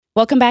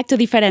Welcome back to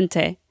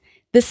Diferente.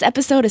 This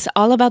episode is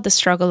all about the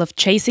struggle of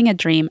chasing a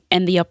dream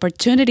and the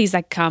opportunities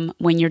that come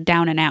when you're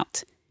down and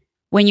out.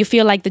 When you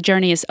feel like the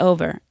journey is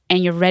over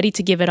and you're ready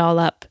to give it all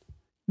up.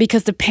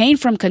 Because the pain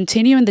from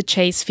continuing the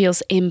chase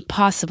feels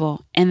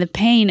impossible and the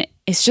pain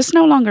is just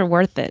no longer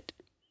worth it.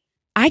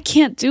 I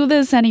can't do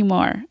this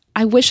anymore.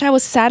 I wish I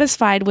was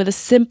satisfied with a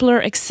simpler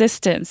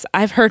existence.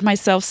 I've heard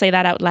myself say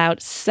that out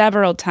loud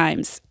several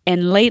times.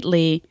 And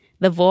lately,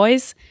 the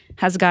voice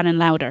has gotten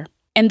louder.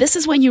 And this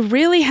is when you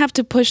really have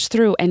to push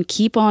through and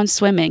keep on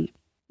swimming.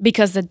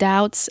 Because the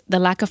doubts, the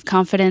lack of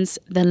confidence,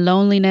 the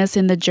loneliness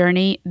in the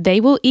journey,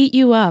 they will eat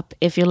you up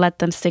if you let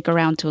them stick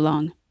around too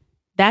long.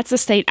 That's the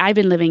state I've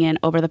been living in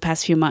over the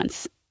past few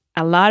months.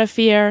 A lot of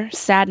fear,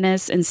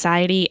 sadness,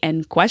 anxiety,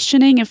 and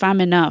questioning if I'm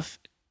enough.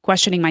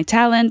 Questioning my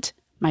talent,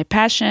 my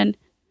passion,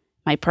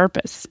 my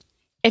purpose.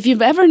 If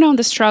you've ever known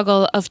the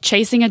struggle of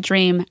chasing a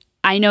dream,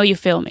 I know you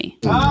feel me.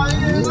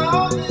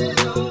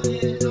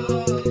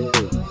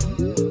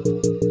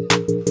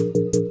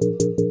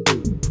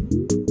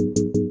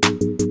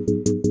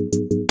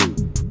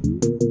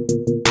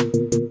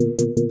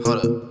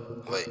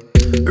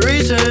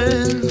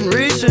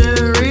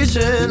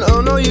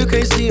 You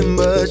can't see them,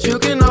 but you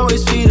can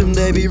always feed them.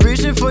 They be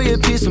reaching for your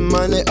peace of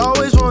mind. They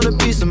always want a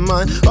piece of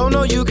mind. Oh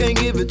no, you can't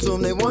give it to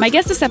them. They want. My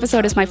guest this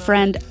episode is my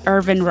friend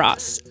Irvin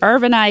Ross.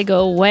 Irv and I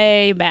go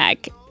way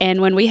back.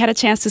 And when we had a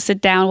chance to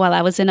sit down while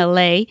I was in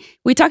LA,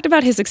 we talked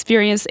about his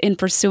experience in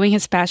pursuing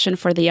his passion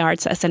for the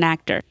arts as an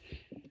actor.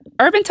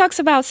 Irvin talks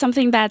about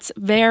something that's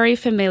very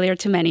familiar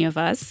to many of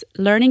us,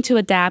 learning to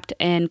adapt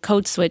and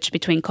code switch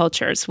between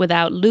cultures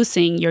without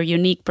losing your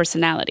unique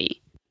personality.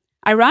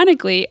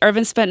 Ironically,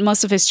 Irvin spent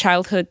most of his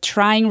childhood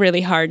trying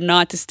really hard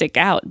not to stick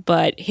out,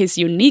 but his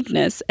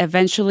uniqueness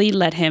eventually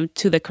led him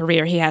to the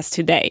career he has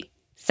today.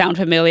 Sound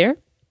familiar?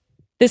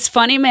 This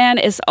funny man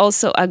is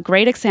also a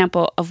great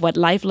example of what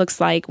life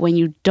looks like when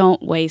you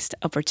don't waste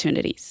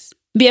opportunities.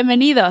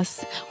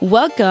 Bienvenidos!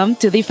 Welcome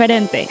to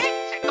Diferente.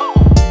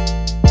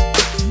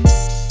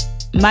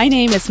 My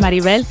name is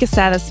Maribel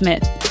Quesada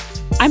Smith.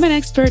 I'm an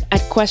expert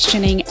at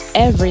questioning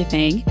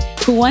everything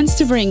who wants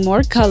to bring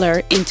more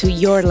color into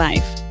your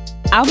life.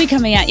 I'll be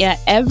coming at you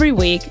every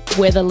week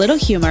with a little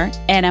humor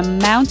and a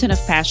mountain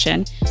of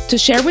passion to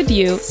share with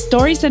you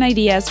stories and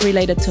ideas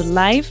related to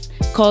life,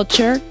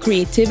 culture,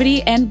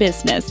 creativity, and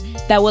business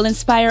that will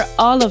inspire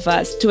all of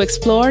us to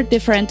explore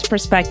different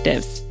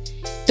perspectives.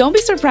 Don't be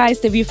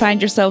surprised if you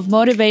find yourself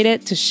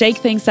motivated to shake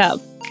things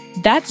up.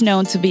 That's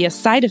known to be a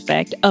side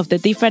effect of the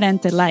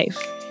Diferente life,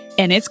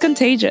 and it's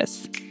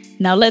contagious.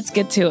 Now let's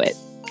get to it.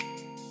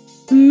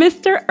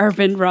 Mr.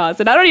 Irvin Ross.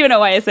 And I don't even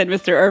know why I said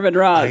Mr. Irvin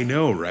Ross. I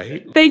know,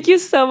 right? Thank you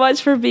so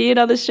much for being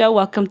on the show.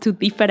 Welcome to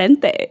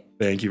Diferente.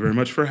 Thank you very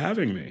much for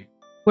having me.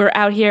 We're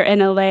out here in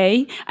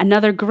LA.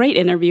 Another great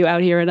interview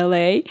out here in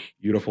LA.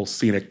 Beautiful,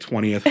 scenic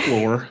 20th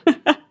floor.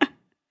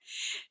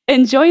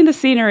 Enjoying the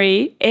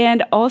scenery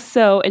and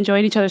also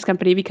enjoying each other's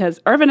company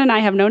because Irvin and I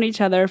have known each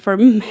other for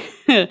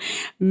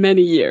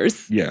many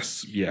years.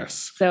 Yes.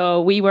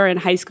 So we were in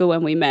high school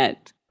when we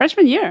met.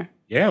 Freshman year.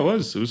 Yeah, it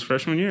was. It was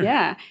freshman year.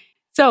 Yeah.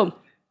 So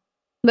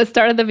let's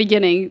start at the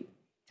beginning.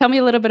 Tell me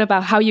a little bit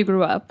about how you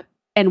grew up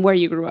and where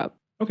you grew up.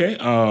 Okay.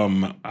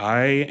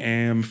 I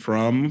am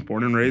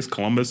born and raised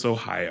Columbus,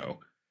 Ohio.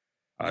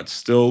 It's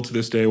still to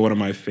this day one of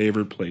my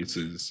favorite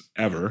places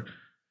ever,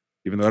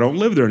 even though I don't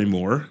live there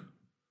anymore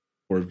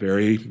for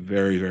very,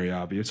 very, very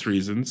obvious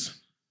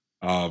reasons.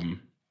 I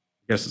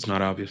guess it's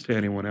not obvious to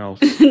anyone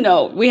else.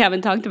 No, we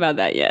haven't talked about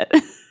that yet.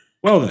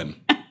 Well then,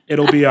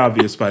 it'll be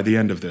obvious by the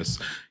end of this.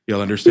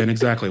 You'll understand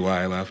exactly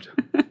why I left.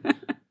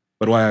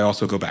 But why I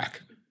also go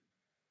back.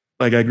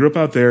 Like, I grew up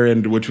out there,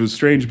 and which was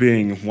strange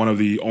being one of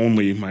the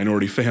only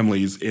minority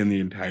families in the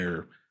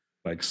entire,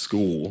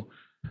 school.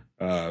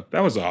 That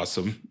was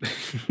awesome.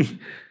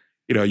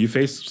 You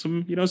face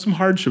some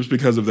hardships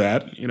because of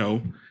that,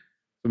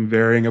 some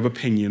varying of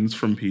opinions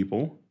from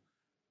people.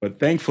 But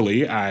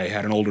thankfully, I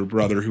had an older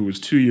brother who was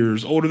 2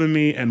 years older than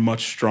me and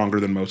much stronger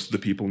than most of the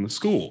people in the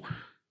school.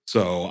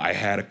 So I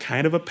had a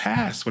kind of a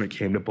pass when it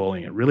came to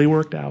bullying. It really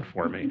worked out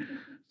for me.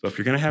 So if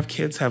you're going to have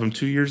kids, have them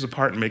 2 years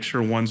apart and make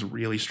sure one's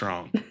really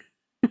strong.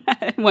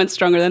 One's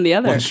stronger than the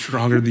other. One's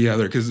stronger than the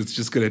other because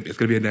it's going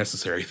to be a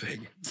necessary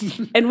thing.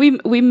 And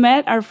we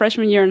met our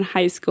freshman year in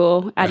high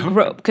school at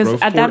Grove, because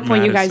at that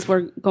point you guys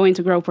were going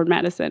to Groveport,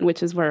 Madison,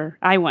 which is where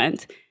I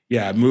went.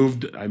 Yeah, I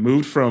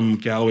moved from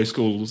Galloway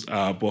schools,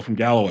 from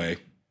Galloway.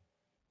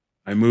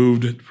 I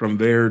moved from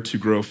there to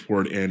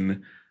Groveport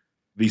in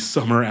the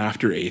summer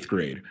after 8th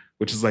grade,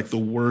 which is the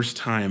worst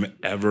time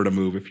ever to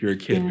move if you're a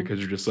kid because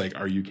you're just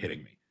are you kidding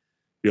me?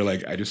 You're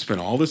I just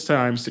spent all this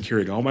time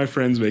securing all my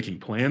friends, making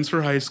plans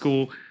for high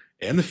school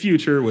and the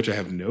future, which I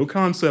have no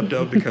concept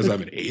of because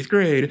I'm in 8th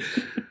grade,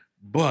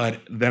 but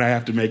then I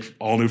have to make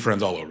all new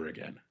friends all over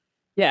again.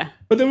 Yeah.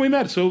 But then we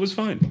met, so it was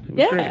fine. It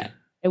was great.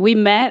 We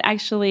met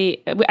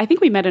actually, I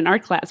think we met in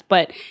art class,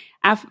 but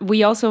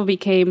we also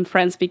became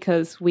friends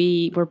because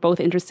we were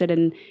both interested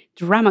in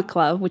drama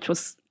club, it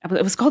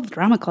was called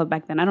drama club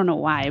back then. I don't know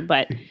why,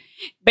 but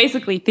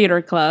basically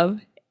theater club.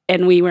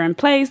 And we were in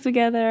plays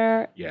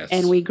together. Yes.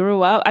 And we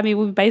grew up. I mean,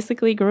 we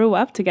basically grew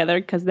up together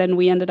because then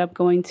we ended up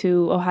going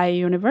to Ohio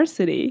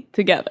University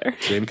together.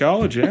 Same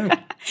college, yeah.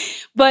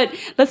 But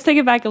let's take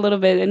it back a little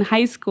bit. In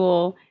high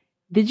school,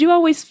 did you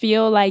always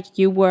feel like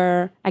you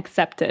were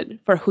accepted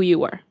for who you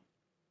were?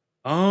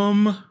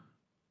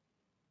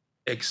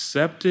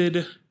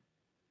 Accepted.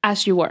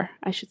 As you were,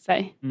 I should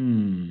say.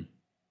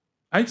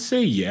 I'd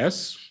say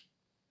yes.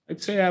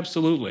 I'd say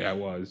absolutely I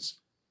was.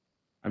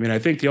 I mean, I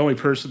think the only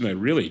person that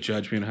really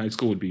judged me in high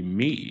school would be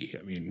me.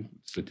 I mean,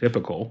 it's the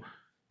typical,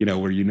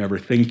 where you never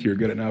think you're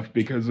good enough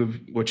because of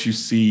what you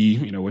see,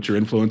 what your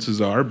influences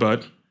are.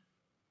 But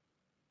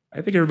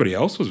I think everybody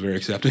else was very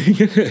accepting.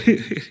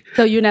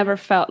 So you never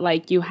felt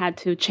like you had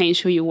to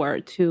change who you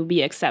were to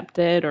be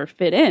accepted or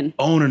fit in?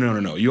 Oh,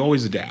 no. You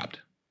always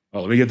adapt.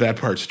 Oh, let me get that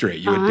part straight.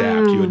 You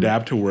adapt. You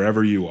adapt to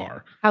wherever you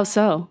are. How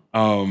so?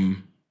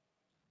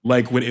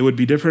 Like when it would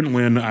be different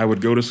when I would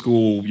go to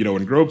school,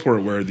 in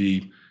Groveport where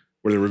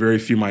there were very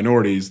few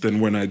minorities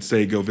than when I'd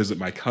say go visit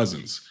my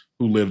cousins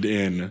who lived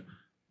in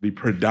the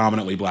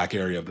predominantly Black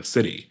area of the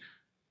city.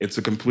 It's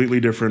a completely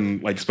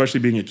different, like, especially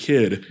being a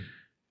kid,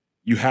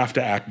 you have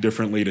to act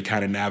differently to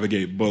kind of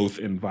navigate both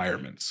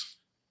environments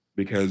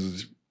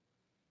because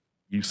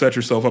you set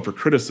yourself up for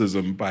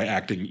criticism by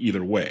acting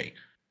either way.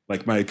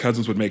 Like my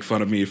cousins would make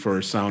fun of me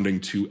for sounding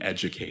too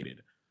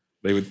educated.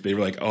 They were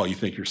like, "Oh, you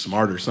think you're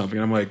smart or something?"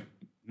 And I'm like,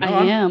 "No,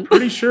 I am. I'm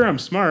pretty sure I'm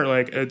smart.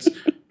 Like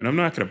and I'm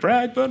not going to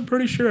brag, but I'm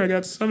pretty sure I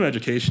got some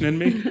education in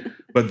me."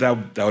 But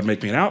that would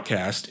make me an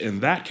outcast in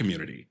that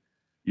community.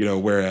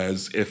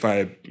 Whereas if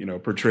I,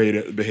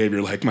 portrayed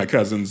behavior like my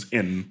cousins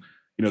in,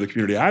 the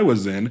community I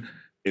was in,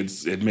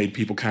 it made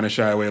people kind of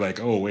shy away,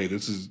 like, "Oh, wait,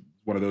 this is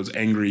one of those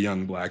angry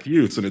young Black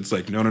youths." And it's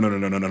like, no.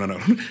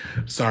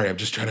 Sorry, I'm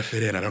just trying to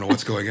fit in. I don't know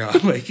what's going on.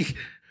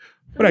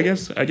 But I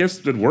guess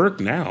it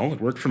worked now.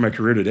 It worked for my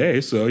career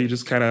today. So you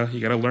just you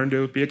got to learn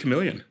to be a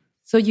chameleon.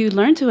 So you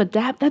learn to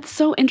adapt. That's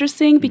so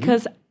interesting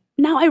because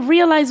now I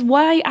realize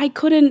why I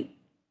couldn't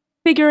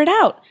figure it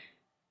out.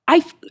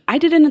 I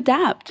didn't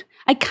adapt.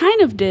 I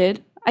kind of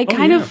did. I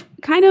kind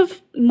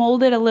of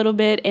molded a little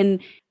bit and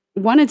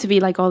wanted to be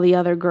like all the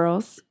other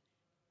girls.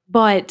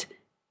 But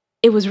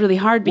it was really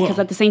hard because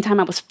at the same time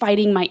I was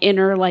fighting my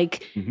inner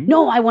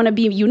no, I want to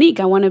be unique.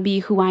 I want to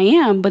be who I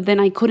am. But then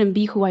I couldn't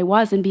be who I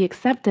was and be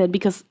accepted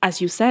because, as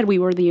you said, we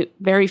were the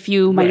very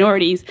few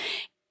minorities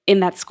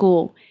in that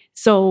school.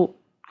 So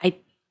I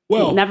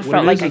never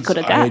felt like I could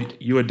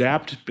adapt. You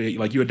adapt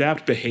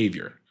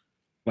behavior.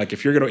 Like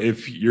if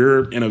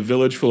you're in a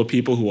village full of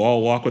people who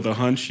all walk with a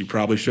hunch, you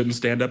probably shouldn't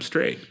stand up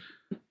straight.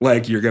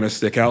 Like you're going to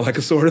stick out like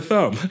a sore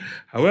thumb.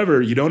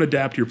 However, you don't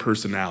adapt your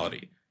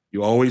personality.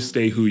 You always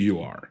stay who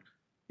you are,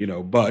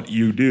 but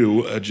you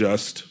do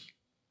adjust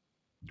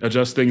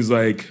things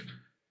like,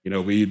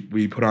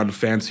 we put on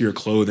fancier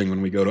clothing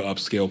when we go to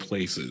upscale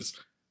places.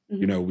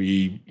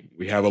 We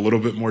have a little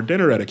bit more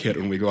dinner etiquette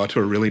when we go out to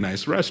a really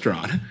nice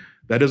restaurant.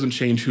 That doesn't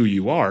change who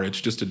you are.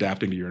 It's just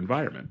adapting to your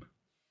environment.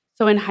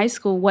 So in high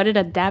school, what did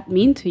adapt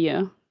mean to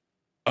you?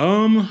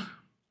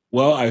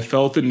 Well, I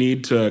felt the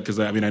need to, because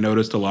I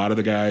noticed a lot of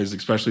the guys,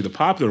 especially the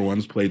popular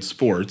ones, played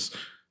sports.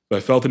 So I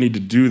felt the need to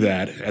do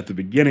that at the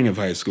beginning of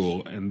high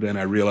school. And then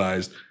I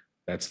realized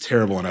that's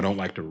terrible and I don't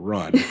like to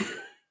run.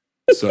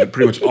 So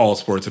pretty much all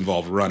sports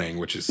involve running,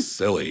 which is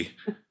silly.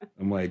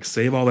 I'm like,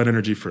 save all that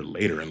energy for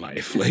later in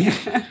life. Like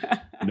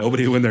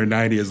nobody when they're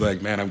 90 is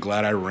like, man, I'm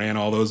glad I ran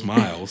all those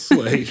miles.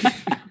 Like,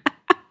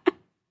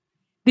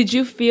 did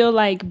you feel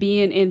like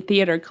being in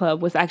theater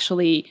club was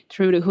actually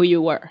true to who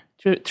you were,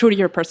 true to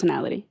your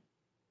personality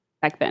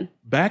back then?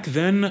 Back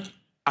then,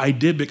 I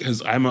did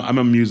because I'm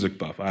a music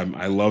buff.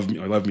 I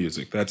love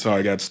music. That's how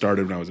I got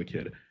started when I was a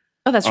kid.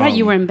 Oh, that's right.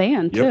 You were in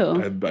band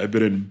too. I've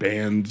been in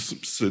bands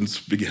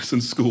since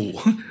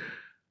school.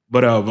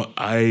 But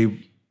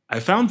I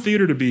found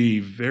theater to be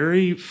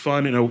very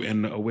fun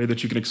in a way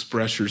that you can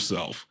express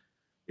yourself.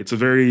 It's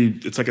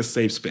like a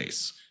safe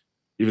space.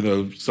 Even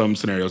though some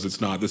scenarios it's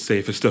not the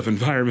safest of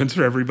environments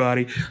for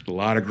everybody. A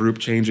lot of group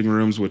changing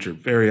rooms, which are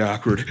very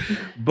awkward.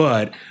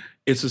 But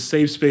it's a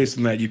safe space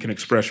in that you can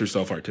express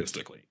yourself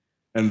artistically.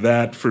 And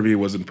that for me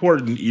was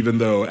important, even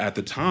though at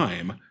the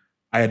time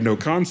I had no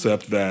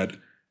concept that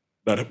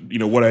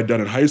what I'd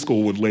done in high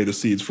school would lay the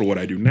seeds for what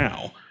I do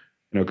now.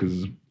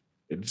 Because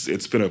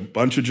it's been a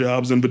bunch of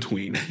jobs in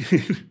between.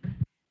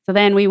 So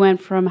then we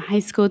went from high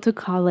school to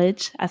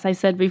college, as I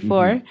said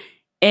before,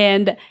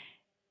 and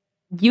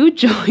you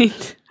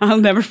joined, I'll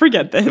never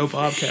forget this. Go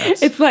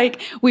Bobcats. It's like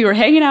we were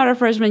hanging out our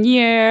freshman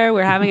year,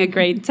 we're having a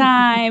great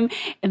time,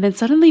 and then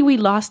suddenly we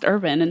lost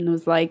Irvin, and it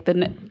was like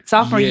the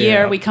sophomore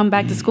year, we come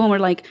back to school and we're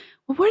like,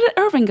 well, where did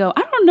Irvin go?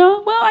 I don't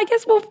know. Well, I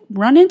guess we'll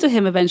run into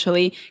him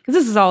eventually, because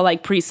this is all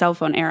like pre-cell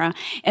phone era.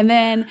 And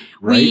then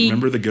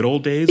remember the good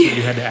old days when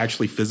you had to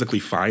actually physically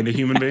find a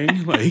human being?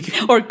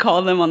 Or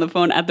call them on the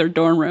phone at their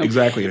dorm room.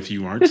 Exactly. If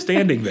you aren't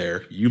standing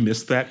there, you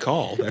missed that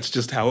call. That's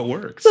just how it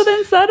works. So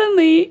then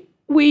suddenly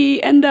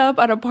we end up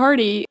at a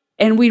party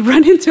and we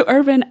run into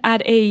Irvin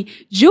at a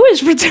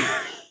Jewish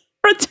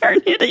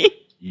fraternity.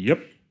 Yep.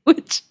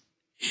 Which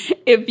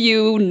if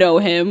you know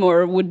him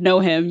or would know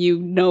him, you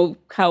know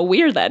how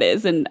weird that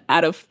is and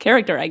out of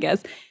character, I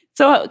guess.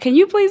 So can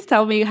you please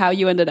tell me how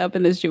you ended up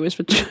in this Jewish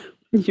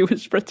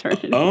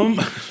fraternity?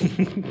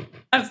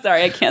 I'm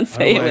sorry, I can't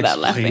say it without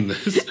laughing.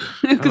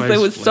 Because it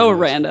was so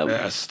random.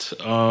 Best.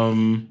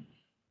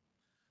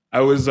 I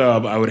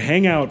would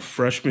hang out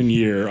freshman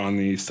year on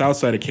the south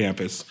side of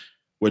campus,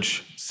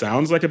 which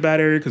sounds like a bad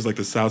area because like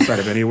the south side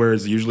of anywhere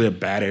is usually a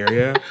bad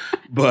area,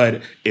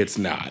 but it's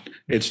not.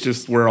 It's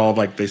just where all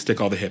like they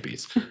stick all the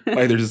hippies.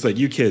 Like they're just like,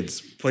 you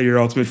kids play your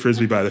ultimate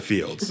frisbee by the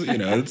fields. You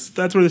know,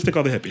 that's where they stick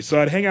all the hippies.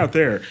 So I'd hang out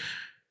there,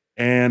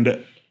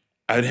 and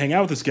I'd hang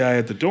out with this guy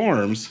at the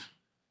dorms,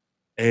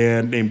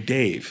 and named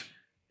Dave.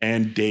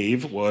 And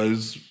Dave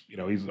was, you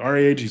know, he's our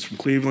age. He's from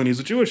Cleveland. He's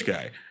a Jewish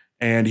guy.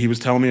 And he was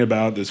telling me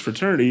about this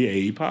fraternity,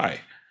 AE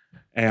Pi.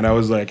 And I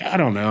was like, I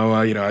don't know,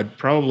 I'd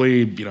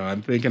probably,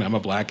 I'm thinking I'm a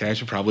black guy. I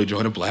should probably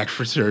join a black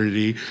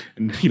fraternity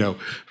and,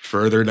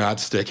 further not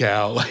stick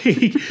out.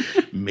 Like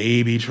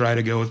maybe try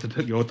to go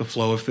with the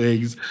flow of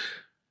things.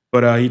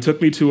 But he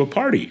took me to a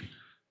party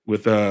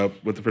with the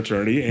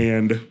fraternity,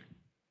 and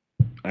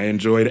I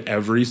enjoyed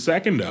every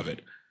second of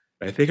it.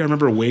 I think I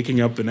remember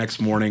waking up the next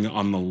morning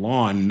on the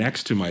lawn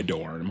next to my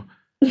dorm,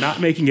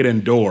 not making it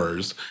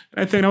indoors.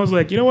 And I was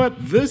like, you know what?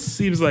 This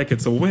seems like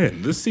it's a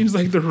win. This seems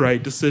like the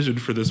right decision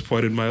for this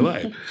point in my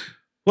life.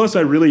 Plus,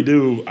 I really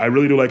do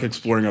like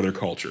exploring other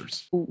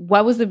cultures.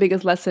 What was the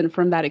biggest lesson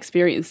from that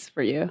experience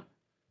for you?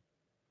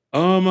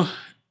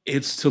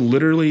 It's to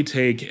literally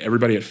take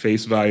everybody at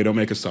face value. Don't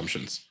make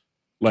assumptions.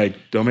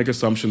 Like, don't make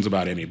assumptions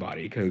about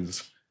anybody,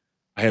 because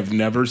I have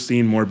never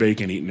seen more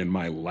bacon eaten in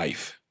my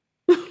life,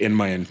 in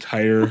my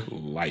entire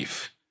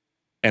life.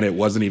 And it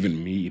wasn't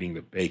even me eating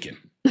the bacon,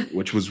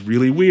 which was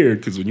really weird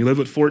because when you live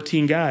with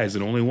 14 guys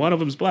and only one of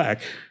them's black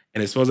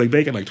and it smells like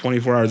bacon like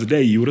 24 hours a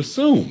day, you would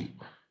assume.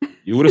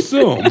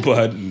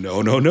 But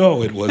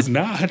no, it was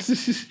not.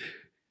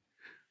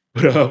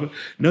 But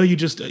no,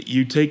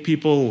 you take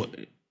people,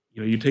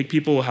 you take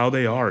people how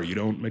they are. You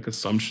don't make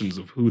assumptions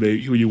of who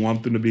you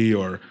want them to be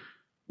or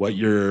what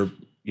your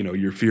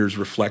fears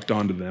reflect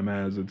onto them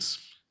as.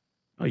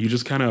 You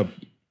just kind of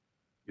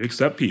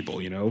accept people,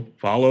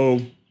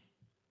 follow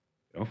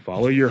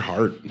your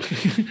heart.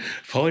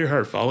 Follow your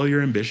heart. Follow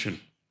your ambition.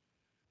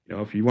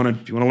 If you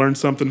want to learn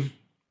something,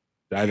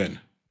 dive in.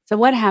 So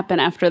what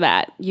happened after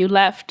that? You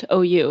left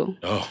OU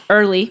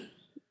early,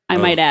 I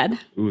might add.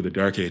 Ooh, the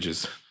dark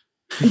ages.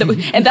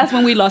 And that's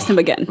when we lost him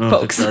again,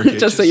 folks.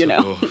 Just so you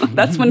know,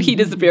 that's when he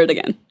disappeared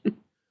again.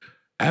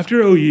 After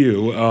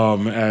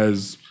OU,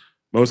 as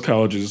most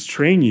colleges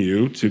train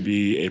you to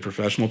be a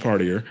professional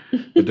partier,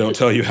 but don't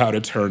tell you how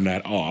to turn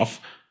that off.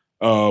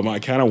 I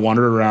kind of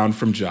wandered around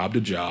from job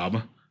to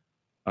job,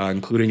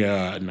 including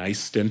a nice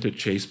stint at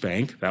Chase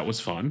Bank. That was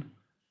fun.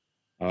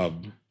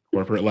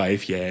 Corporate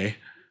life, yay.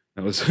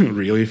 That was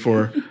really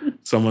for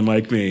someone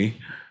like me.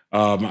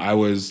 I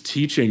was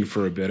teaching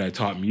for a bit. I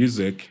taught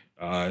music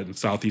in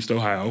Southeast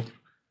Ohio.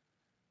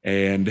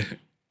 And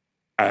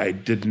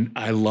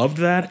I loved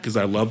that because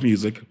I love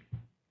music,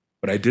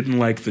 but I didn't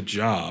like the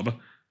job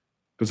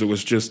because it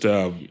was just,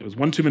 it was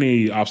one too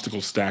many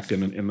obstacles stacked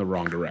in the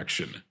wrong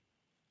direction.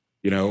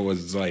 It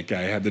was like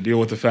I had to deal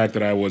with the fact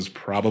that I was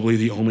probably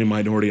the only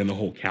minority in the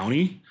whole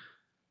county.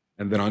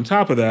 And then on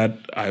top of that,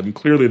 I'm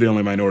clearly the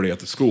only minority at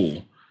the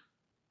school.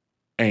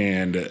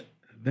 And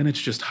then it's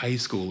just high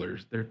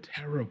schoolers. They're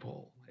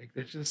terrible. Like,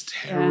 they're just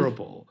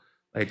terrible.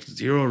 Yeah. Like,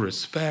 zero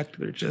respect.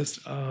 They're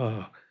just,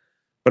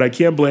 But I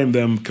can't blame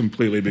them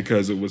completely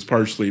because it was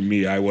partially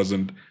me. I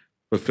wasn't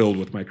fulfilled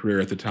with my career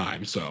at the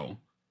time. So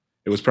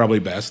it was probably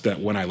best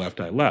that when I left,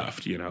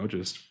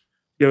 just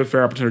give a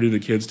fair opportunity to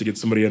the kids to get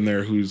somebody in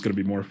there who's going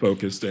to be more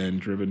focused and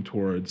driven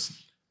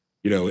towards,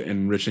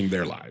 enriching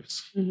their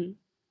lives. Mm-hmm.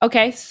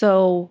 Okay,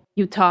 so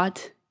you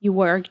taught, you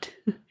worked.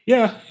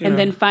 Yeah. And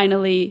then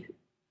finally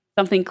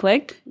something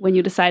clicked when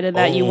you decided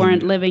that you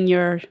weren't living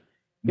your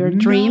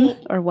dream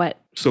or what?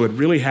 So it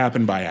really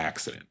happened by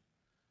accident.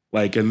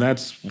 And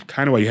that's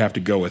kind of why you have to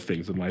go with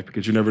things in life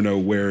because you never know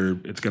where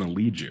it's going to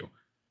lead you.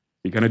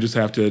 You kind of just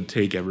have to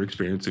take every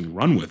experience and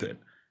run with it.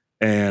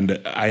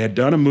 And I had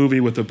done a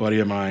movie with a buddy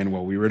of mine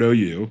while we were at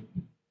OU.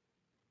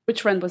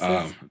 Which friend was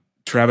this?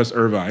 Travis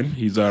Irvine.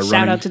 He's running.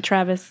 Shout out to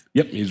Travis.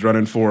 Yep, he's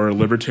running for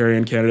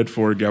Libertarian candidate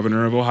for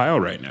governor of Ohio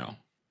right now.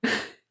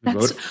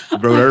 Vote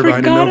Irvine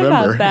in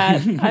November.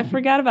 I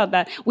forgot about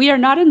that. We are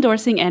not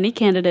endorsing any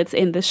candidates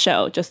in this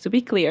show, just to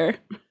be clear.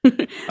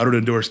 I don't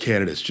endorse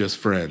candidates, just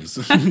friends.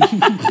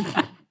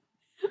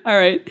 All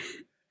right,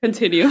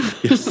 continue.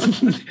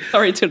 Yes.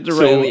 Sorry to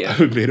derail you.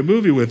 I made a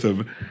movie with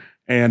him.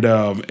 And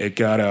it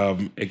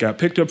got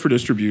picked up for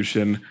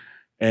distribution,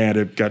 and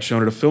it got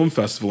shown at a film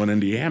festival in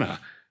Indiana.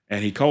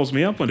 And he calls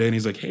me up one day, and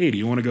he's like, "Hey, do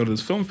you want to go to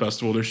this film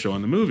festival? They're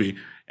showing the movie."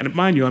 And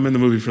mind you, I'm in the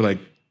movie for like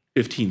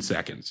 15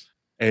 seconds,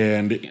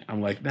 and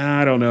I'm like,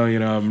 "Nah, I don't know.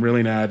 I'm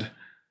really not.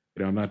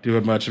 I'm not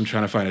doing much. I'm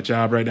trying to find a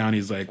job right now." And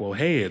he's like, "Well,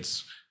 hey,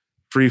 it's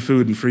free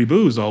food and free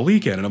booze all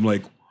weekend." And I'm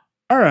like,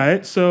 "All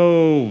right,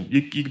 so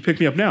you can pick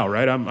me up now,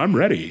 right? I'm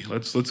ready.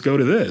 Let's go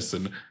to this."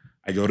 And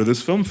I go to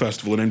this film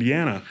festival in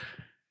Indiana,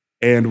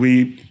 and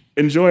we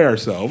enjoy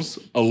ourselves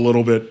a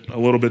little bit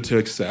to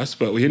excess,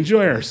 but we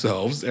enjoy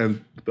ourselves.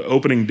 And the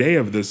opening day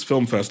of this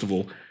film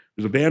festival,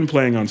 there's a band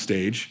playing on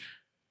stage,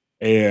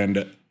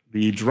 and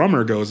the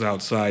drummer goes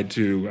outside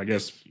to, I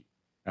guess,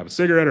 have a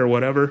cigarette or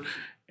whatever,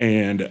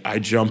 and I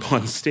jump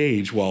on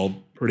stage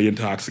while pretty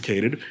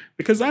intoxicated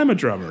because I'm a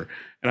drummer.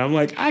 And I'm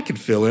like, I can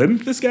fill in.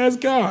 This guy's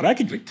gone. I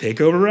can take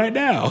over right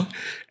now.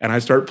 And I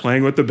start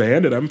playing with the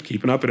band, and I'm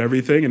keeping up and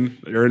everything, and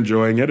they're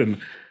enjoying it. And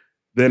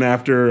then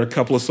after a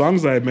couple of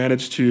songs, I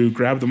managed to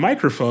grab the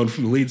microphone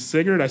from the lead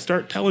singer, and I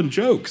start telling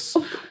jokes.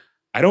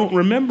 I don't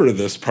remember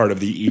this part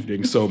of the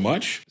evening so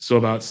much. So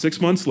about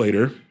 6 months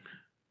later,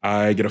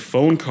 I get a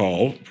phone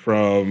call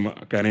from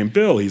a guy named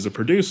Bill. He's a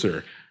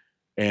producer.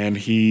 And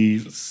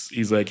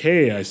he's like,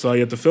 hey, I saw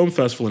you at the film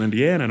festival in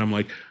Indiana. And I'm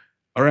like,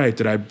 all right,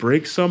 did I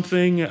break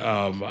something?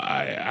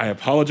 I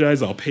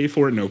apologize. I'll pay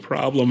for it. No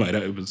problem.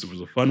 It was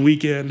a fun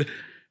weekend. And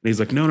he's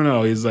like,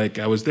 no. He's like,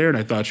 I was there and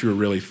I thought you were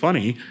really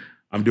funny.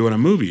 I'm doing a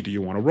movie. Do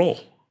you want to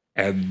roll?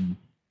 And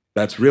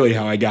that's really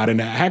how I got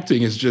into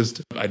acting, is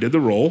just I did the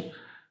role.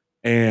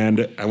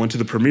 And I went to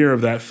the premiere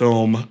of that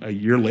film a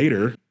year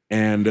later.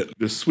 And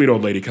this sweet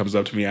old lady comes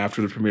up to me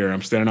after the premiere.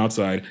 I'm standing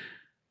outside.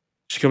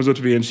 She comes up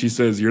to me and she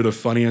says, you're the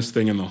funniest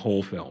thing in the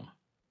whole film.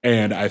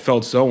 And I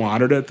felt so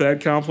honored at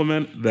that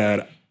compliment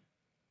that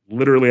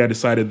literally I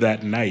decided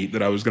that night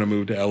that I was going to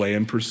move to LA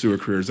and pursue a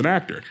career as an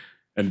actor.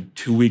 And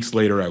 2 weeks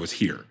later, I was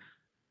here.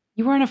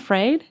 You weren't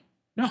afraid?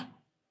 No.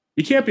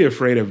 You can't be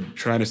afraid of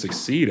trying to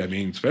succeed. I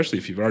mean, especially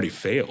if you've already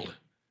failed.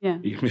 Yeah. I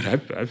mean,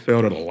 I've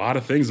failed at a lot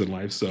of things in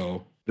life.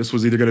 So this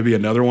was either going to be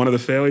another one of the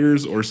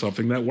failures or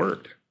something that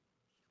worked.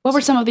 What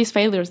were some of these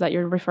failures that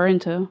you're referring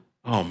to?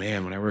 Oh,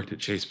 man, when I worked at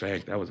Chase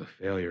Bank, that was a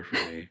failure for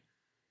me.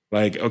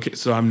 Like, okay,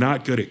 so I'm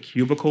not good at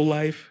cubicle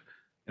life,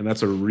 and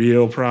that's a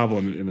real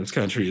problem in this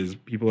country is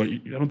I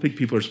don't think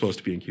people are supposed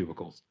to be in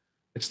cubicles.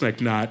 It's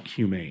like not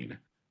humane.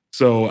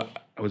 So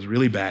I was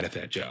really bad at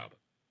that job.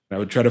 I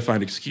would try to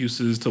find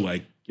excuses to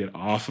like get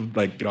off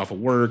of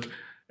work.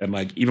 And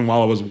like, even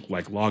while I was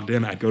like logged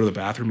in, I'd go to the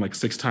bathroom like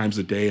 6 times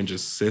a day and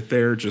just sit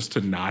there just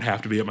to not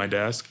have to be at my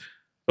desk.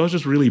 I was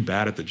just really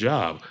bad at the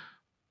job.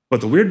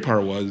 But the weird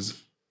part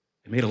was,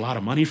 I made a lot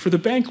of money for the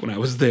bank when I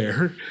was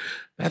there.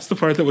 That's the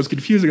part that was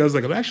confusing. I was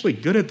like, I'm actually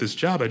good at this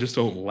job. I just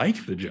don't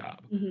like the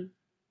job. Mm-hmm.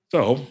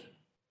 So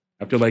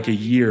after like a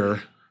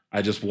year,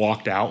 I just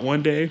walked out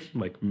one day,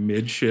 like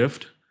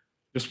mid-shift.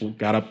 Just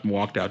got up and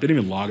walked out. Didn't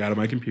even log out of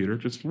my computer.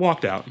 Just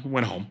walked out,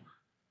 went home.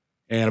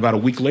 And about a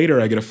week later,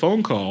 I get a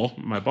phone call,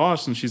 my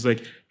boss, and she's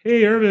like,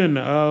 hey, Irvin,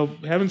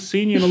 haven't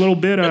seen you in a little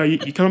bit.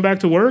 You coming back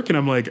to work? And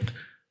I'm like,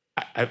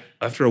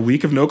 after a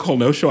week of no call,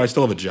 no show, I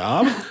still have a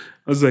job? I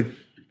was like,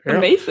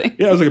 amazing.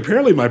 Yeah, I was like,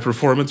 apparently my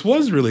performance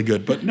was really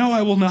good, but no,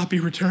 I will not be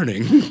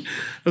returning. I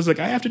was like,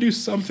 I have to do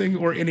something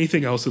or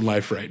anything else in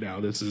life right now.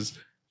 This is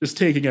just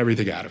taking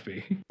everything out of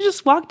me. You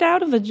just walked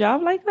out of the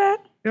job like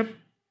that? Yep.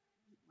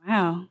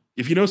 Wow.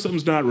 If you know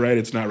something's not right,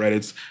 it's not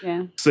right.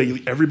 So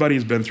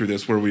everybody's been through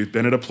this where we've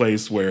been at a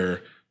place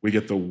where we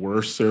get the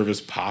worst service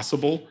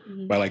possible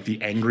by like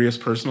the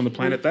angriest person on the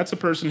planet. Mm-hmm. That's a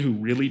person who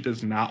really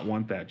does not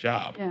want that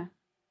job. Yeah.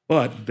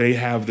 But they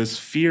have this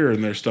fear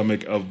in their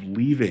stomach of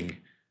leaving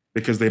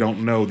because they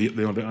don't know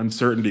the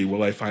uncertainty.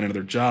 Will I find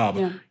another job?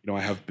 Yeah.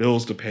 I have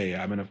bills to pay.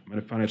 I'm in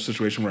a financial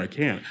situation where I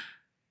can't.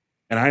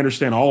 And I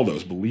understand all of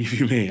those. Believe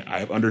you me,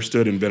 I've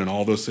understood and been in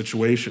all those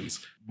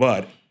situations.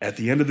 But at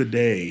the end of the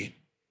day,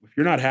 if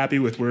you're not happy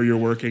with where you're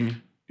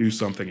working, do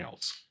something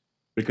else.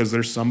 Because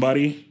there's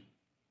somebody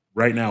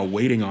right now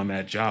waiting on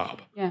that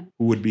job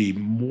who would be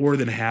more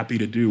than happy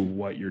to do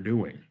what you're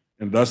doing.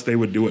 And thus they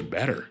would do it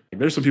better.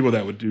 There's some people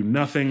that would do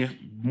nothing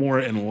more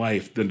in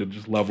life than to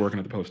just love working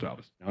at the post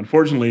office. Now,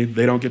 unfortunately,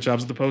 they don't get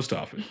jobs at the post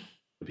office.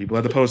 The people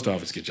at the post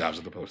office get jobs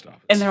at the post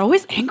office. And they're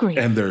always angry.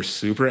 And they're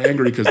super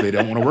angry because they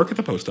don't want to work at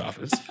the post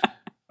office.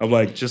 I'm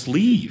like, just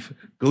leave.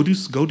 Go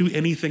do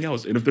anything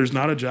else. And if there's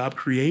not a job,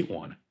 create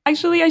one.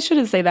 Actually, I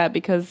shouldn't say that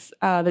because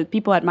the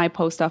people at my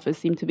post office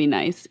seem to be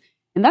nice.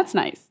 And that's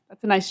nice.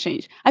 That's a nice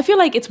change. I feel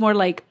like it's more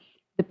like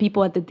the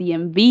people at the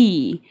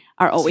DMV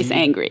are always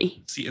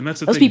angry. And that's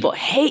those thing. People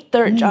hate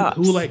their jobs.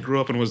 Who like grew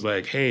up and was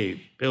like,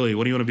 hey, Billy,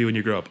 what do you want to be when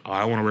you grow up? Oh,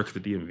 I want to work at the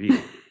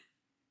DMV.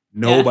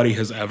 Nobody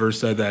has ever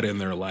said that in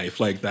their life.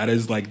 Like that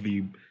is like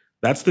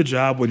that's the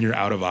job when you're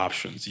out of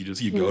options.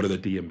 You go to the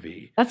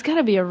DMV. That's got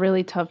to be a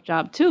really tough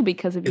job too,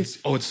 because if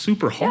it's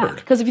super hard.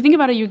 Because if you think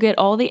about it, you get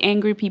all the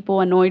angry people,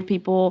 annoyed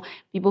people,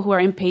 people who are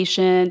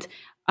impatient,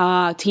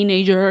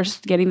 teenagers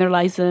getting their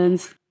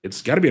license.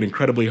 It's got to be an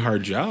incredibly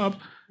hard job,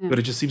 but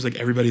it just seems like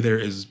everybody there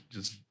is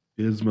just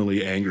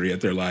dismally angry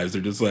at their lives.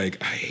 They're just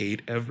like, I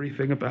hate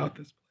everything about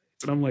this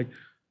place. And I'm like,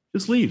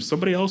 just leave.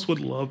 Somebody else would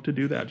love to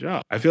do that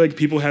job. I feel like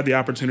people had the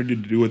opportunity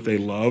to do what they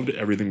loved.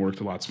 Everything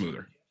worked a lot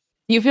smoother.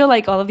 Do you feel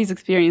like all of these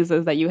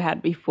experiences that you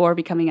had before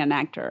becoming an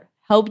actor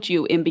helped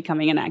you in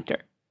becoming an actor?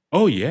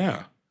 Oh,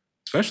 yeah.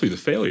 Especially the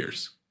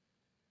failures.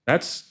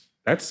 That's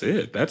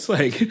it. That's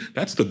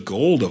the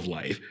gold of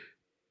life.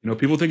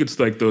 People think it's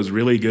like those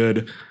really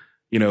good,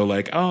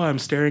 like, oh, I'm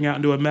staring out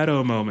into a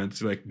meadow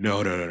moments. You're like, no.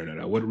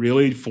 What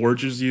really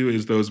forges you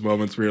is those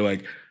moments where you're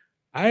like,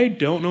 I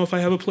don't know if I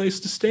have a place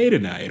to stay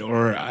tonight,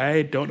 or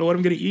I don't know what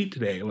I'm going to eat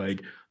today.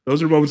 Like,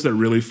 those are moments that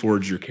really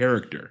forge your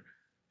character.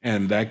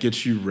 And that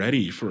gets you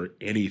ready for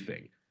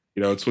anything.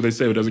 It's what they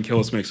say, what doesn't kill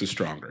us makes us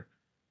stronger.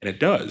 And it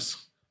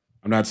does.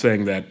 I'm not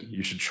saying that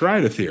you should try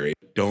the theory.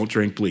 Don't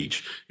drink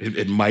bleach.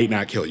 It might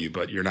not kill you,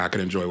 but you're not going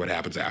to enjoy what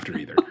happens after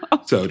either.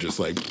 So just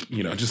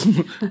just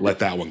let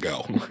that one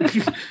go.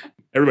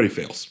 Everybody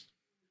fails.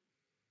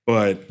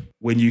 But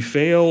when you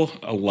fail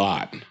a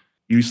lot,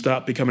 you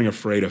stop becoming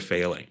afraid of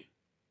failing.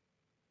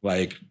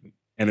 And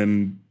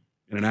in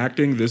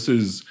acting, this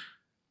is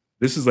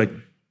like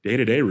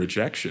day-to-day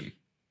rejection.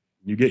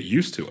 You get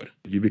used to it.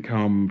 You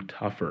become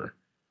tougher.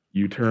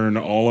 You turn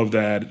all of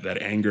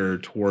that anger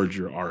towards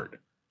your art.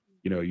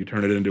 You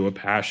turn it into a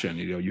passion.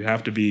 You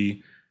have to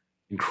be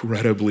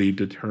incredibly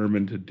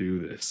determined to do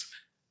this.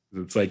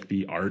 It's like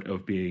the art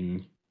of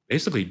being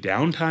basically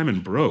downtime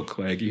and broke.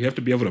 Like, you have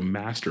to be able to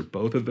master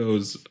both of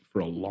those for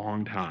a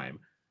long time,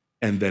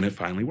 and then it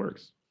finally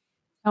works.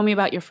 Tell me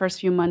about your first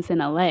few months in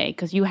LA,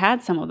 because you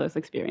had some of those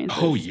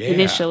experiences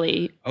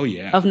initially. Oh,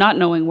 yeah. Of not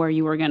knowing where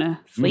you were going to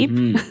sleep.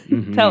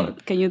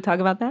 Can you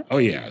talk about that? Oh,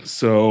 yeah.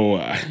 So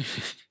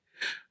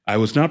I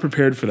was not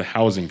prepared for the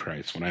housing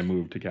price when I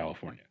moved to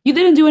California. You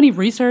didn't do any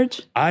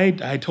research?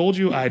 I told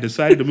you I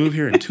decided to move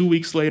here, and 2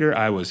 weeks later,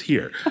 I was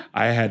here.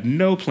 I had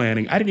no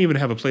planning. I didn't even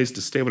have a place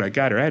to stay when I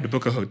got here. I had to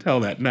book a hotel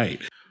that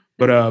night.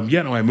 But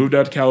I moved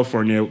out to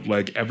California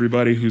like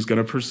everybody who's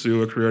going to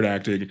pursue a career in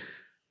acting,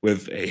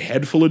 with a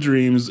head full of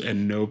dreams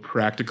and no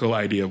practical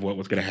idea of what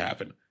was going to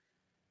happen.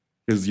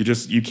 Because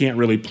you can't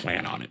really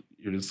plan on it.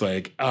 You're just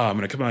like, oh, I'm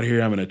going to come out here.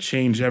 I'm going to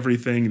change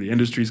everything. The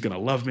industry's going to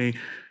love me.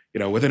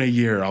 Within a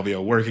year, I'll be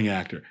a working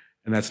actor.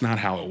 And that's not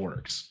how it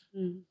works.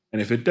 Mm.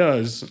 And if it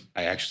does,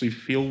 I actually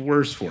feel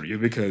worse for you,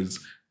 because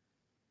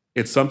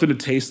it's something to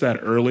taste that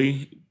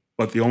early,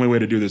 but the only way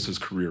to do this is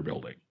career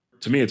building.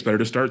 To me, it's better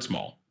to start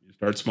small. You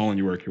start small and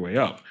you work your way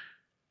up.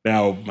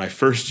 Now, my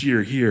first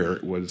year here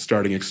was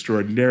starting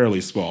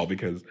extraordinarily small,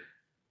 because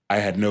I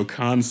had no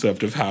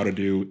concept of how to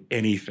do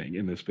anything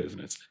in this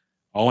business.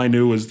 All I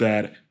knew was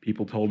that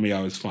people told me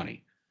I was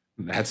funny.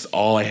 That's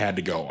all I had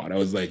to go on. I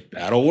was like,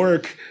 that'll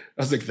work.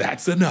 I was like,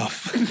 that's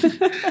enough.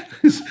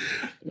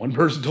 One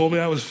person told me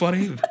I was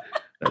funny.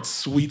 That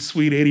sweet,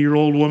 sweet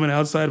 80-year-old woman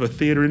outside of a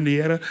theater in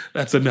Indiana,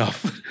 that's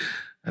enough.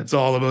 That's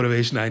all the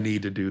motivation I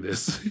need to do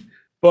this.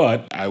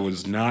 But I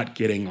was not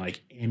getting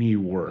any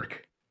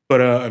work.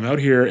 But I'm out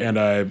here, and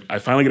I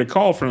finally get a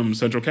call from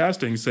Central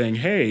Casting saying,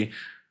 hey,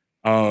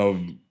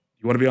 you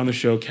want to be on the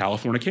show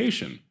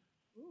Californication?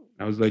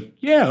 I was like,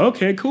 yeah,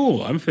 okay,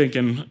 cool. I'm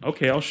thinking,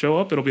 okay, I'll show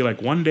up. It'll be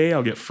like one day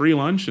I'll get free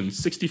lunch and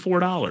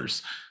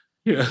 $64.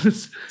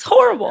 It's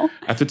horrible.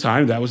 At the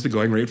time, that was the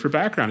going rate for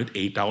background at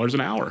 $8 an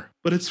hour.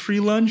 But it's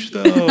free lunch,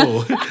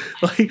 though.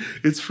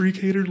 It's free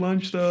catered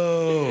lunch,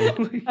 though.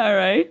 All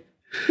right.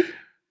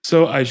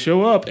 So I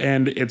show up,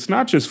 and it's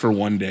not just for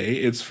one day.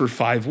 It's for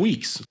 5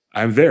 weeks.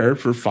 I'm there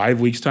for 5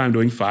 weeks' time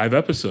doing 5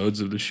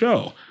 episodes of the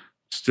show.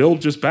 Still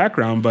just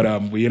background,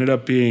 but we ended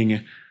up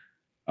being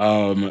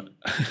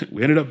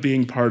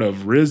part of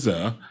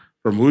RZA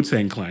from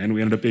Wu-Tang Clan.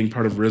 We ended up being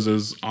part of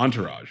RZA's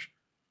entourage.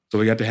 So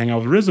we got to hang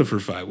out with RZA for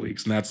 5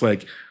 weeks. And that's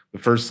like the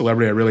first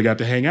celebrity I really got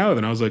to hang out with.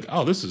 And I was like,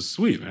 oh, this is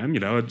sweet,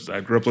 man. I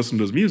grew up listening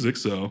to his music.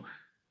 So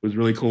it was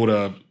really cool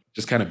to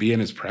just kind of be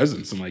in his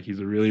presence. And he's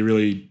a really,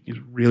 really,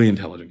 really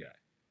intelligent guy.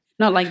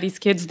 Not like these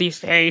kids these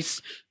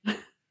days.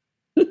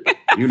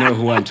 You know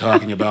who I'm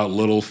talking about,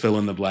 little fill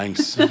in the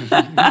blanks.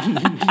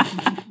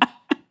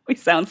 We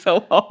sound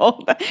so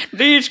old.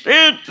 These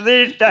kids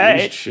these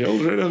days. These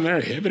children and their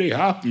hippity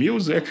hop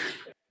music.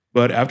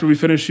 But after we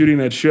finished shooting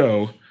that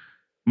show,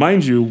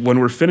 mind you,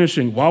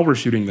 while we're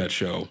shooting that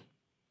show,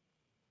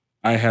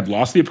 I had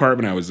lost the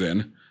apartment I was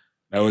in.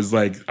 I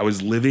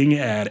was living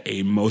at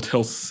a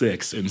Motel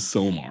 6 in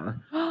Sylmar,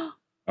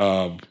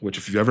 which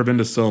if you've ever been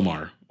to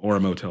Sylmar or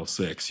a Motel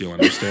 6, you'll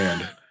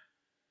understand.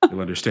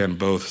 You'll understand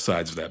both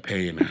sides of that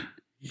pain.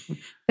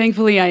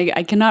 Thankfully,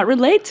 I cannot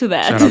relate to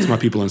that. Shout out to my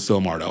people in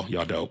Sylmar, though.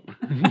 Y'all dope.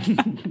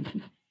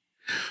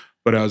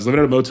 But I was living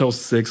at a Motel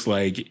 6,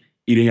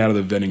 eating out of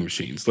the vending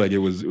machines. It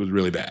was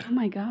really bad. Oh,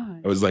 my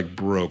God. I was,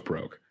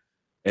 broke.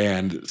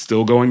 And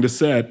still going to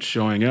set,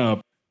 showing up.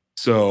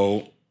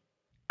 So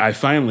I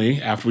finally,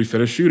 after we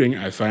finished shooting,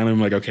 I'm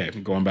like, okay,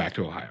 I'm going back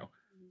to Ohio.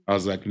 I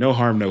was like, no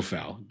harm, no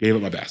foul. Gave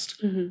it my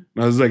best. Mm-hmm. And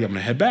I was like, I'm going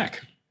to head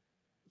back.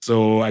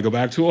 So I go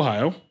back to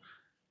Ohio.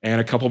 And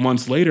a couple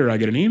months later, I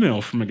get an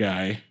email from a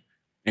guy,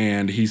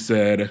 and he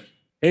said,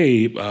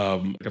 hey,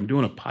 I'm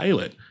doing a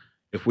pilot.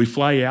 If we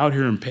fly you out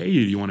here and pay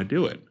you, do you want to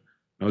do it?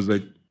 And I was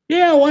like,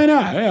 yeah, why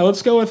not? Yeah,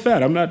 let's go with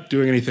that. I'm not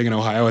doing anything in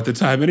Ohio at the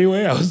time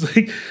anyway. I was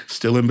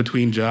still in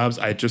between jobs.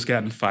 I had just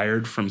gotten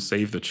fired from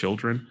Save the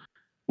Children,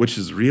 which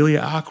is really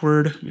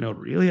awkward,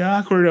 really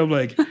awkward. I'm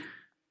like,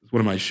 it's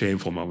one of my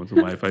shameful moments in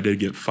life. I did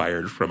get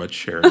fired from a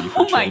charity for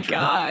children. Oh my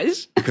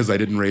gosh. Because I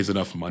didn't raise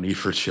enough money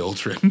for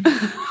children.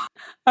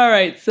 All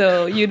right,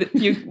 so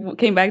you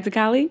came back to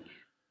Cali?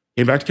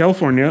 Came back to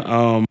California.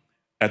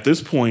 At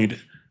this point,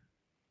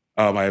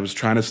 I was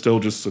trying to still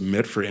just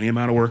submit for any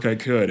amount of work I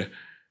could.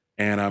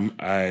 And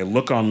I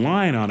look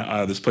online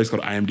on this place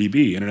called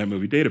IMDb, Internet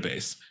Movie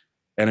Database,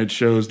 and it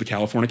shows the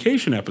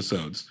Californication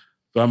episodes.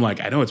 So I'm like,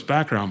 I know it's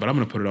background, but I'm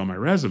going to put it on my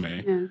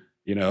resume. Yeah.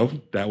 You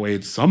know, that way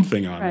it's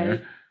something on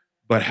there.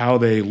 But how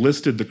they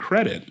listed the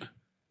credit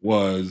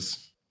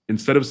was,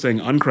 instead of saying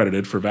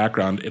uncredited for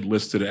background, it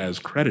listed as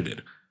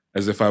credited,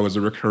 as if I was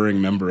a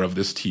recurring member of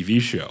this TV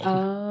show.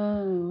 Oh.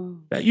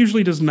 That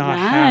usually does not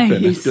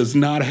happen. It does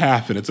not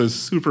happen. It's a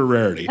super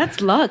rarity.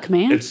 That's luck,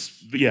 man.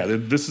 This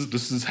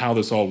is how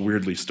this all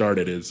weirdly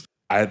started. Is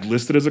I had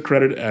listed as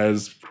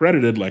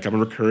credited, like I'm a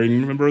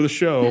recurring member of the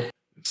show.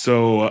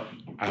 So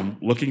I'm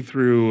looking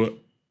through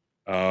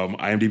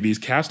IMDb's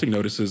casting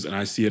notices, and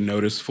I see a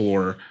notice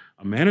for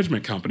a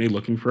management company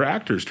looking for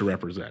actors to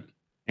represent.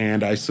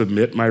 And I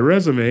submit my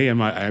resume and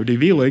my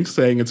IMDb link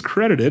saying it's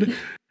credited,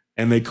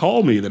 and they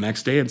call me the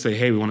next day and say,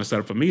 hey, we want to set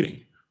up a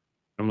meeting.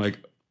 I'm like,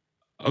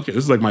 okay,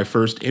 this is like my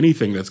first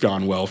anything that's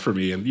gone well for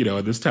me. And,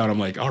 in this town, I'm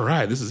like, all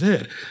right, this is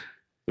it.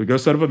 We go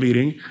set up a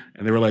meeting,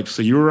 and they were like,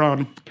 so you were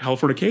on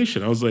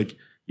Californication? I was like,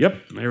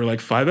 yep. And they were like,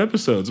 5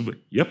 episodes. I'm like,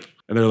 yep.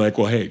 And they're like,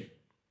 well, hey,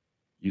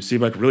 you seem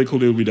like a really cool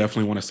dude. We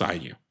definitely want to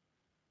sign you.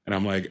 And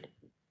I'm like,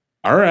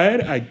 all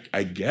right,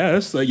 I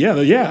guess.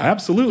 Yeah,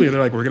 absolutely. And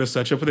they're like, we're going to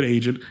set you up with an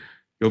agent.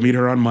 Go meet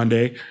her on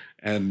Monday.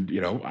 And,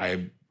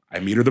 I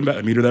meet her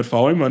that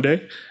following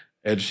Monday.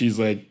 And she's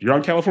like, you're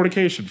on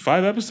Californication,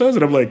 5 episodes?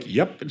 And I'm like,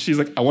 yep. And she's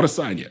like, I want to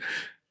sign you.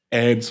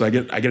 And so I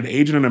get an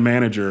agent and a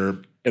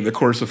manager in the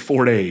course of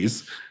 4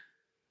 days.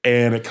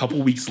 And a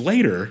couple weeks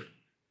later,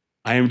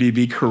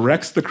 IMDb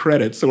corrects the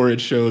credits where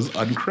it shows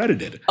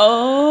uncredited.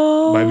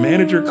 Oh. My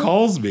manager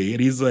calls me and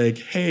he's like,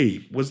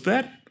 hey, was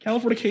that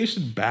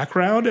Californication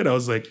background? And I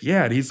was like,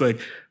 yeah. And he's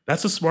like,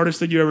 that's the smartest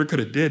thing you ever could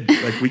have did.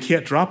 Like, we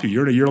can't drop you.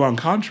 You're in a year-long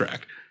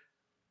contract.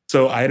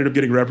 So I ended up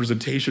getting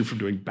representation from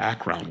doing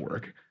background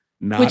work.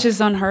 Which is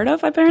unheard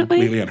of, apparently?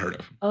 Completely unheard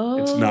of.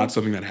 Oh. It's not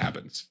something that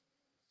happens.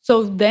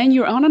 So then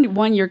you're on a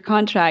 1-year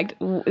contract,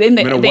 and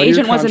the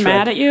agent wasn't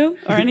mad at you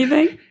or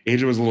anything?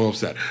 Agent was a little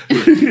upset.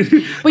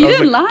 Well, you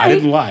didn't lie. I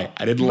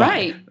didn't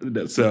lie.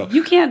 Right. So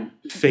you can't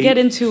get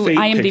into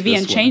IMDb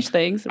and change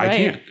things, right? I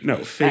can't.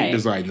 No, Fate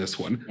designed this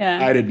one.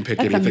 Yeah. I didn't pick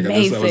anything on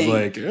this. I was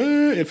like,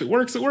 if it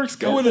works, it works.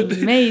 Go with it.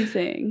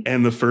 Amazing.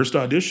 And the first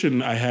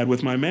audition I had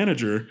with my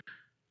manager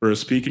for a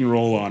speaking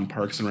role on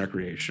Parks and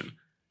Recreation.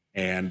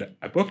 And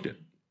I booked it.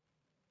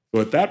 So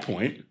at that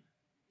point,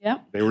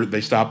 they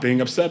stopped being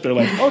upset. They're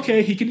like,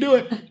 okay, he can do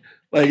it.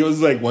 Like, it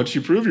was like, once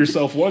you prove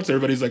yourself once,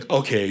 everybody's like,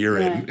 okay, you're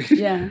in.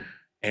 Yeah.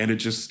 And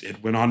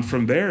it went on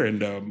from there.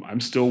 And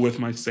I'm still with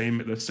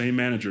the same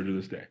manager to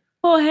this day.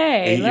 Oh,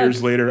 hey. 8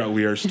 years later,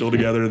 we are still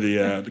together.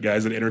 The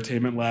guys at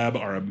Entertainment Lab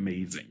are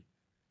amazing.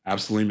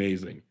 Absolutely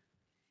amazing.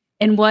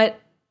 And what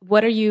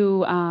are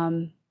you,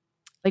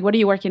 what are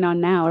you working on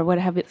now? Or what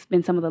have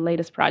been some of the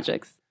latest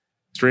projects?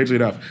 Strangely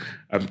enough,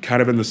 I'm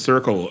kind of in the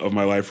circle of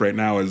my life right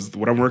now.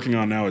 What I'm working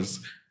on now is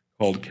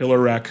called Killer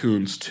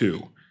Raccoons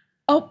 2.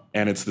 Oh,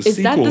 and it's the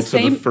sequel to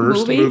the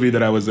first movie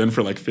that I was in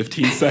for like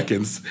 15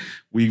 seconds.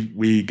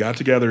 We got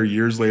together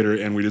years later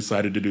and we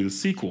decided to do the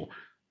sequel.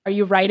 Are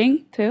you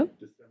writing too?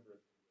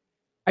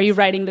 Are you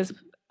writing this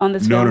on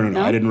this film?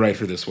 No, I didn't write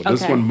for this one. Okay.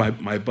 This one,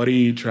 my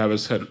buddy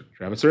Travis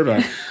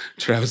Irvine,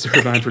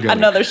 forget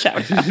another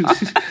shout.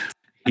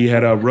 He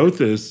had wrote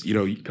this,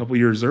 a couple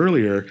years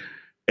earlier.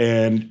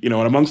 And, and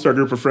amongst our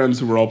group of friends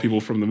who were all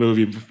people from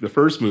the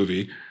first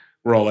movie,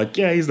 we're all like,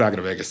 yeah, he's not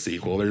going to make a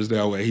sequel. There's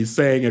no way. He's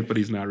saying it, but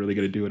he's not really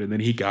going to do it. And then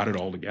he got it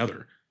all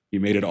together. He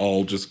made it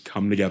all just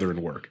come together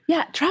and work.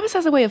 Yeah, Travis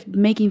has a way of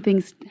making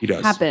things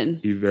happen.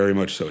 He very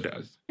much so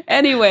does.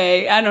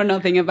 Anyway, I know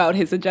nothing about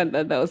his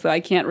agenda, though, so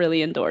I can't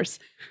really endorse.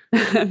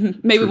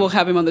 Maybe we'll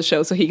have him on the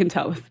show so he can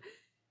tell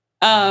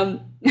us.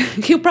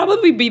 He'll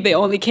probably be the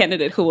only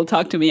candidate who will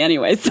talk to me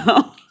anyway,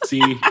 so.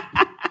 See,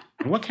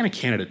 what kind of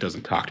candidate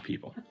doesn't talk to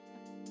people?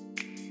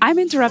 I'm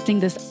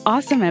interrupting this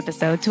awesome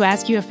episode to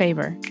ask you a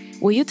favor.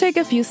 Will you take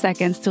a few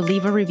seconds to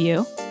leave a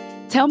review?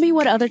 Tell me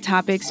what other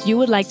topics you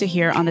would like to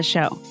hear on the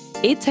show.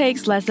 It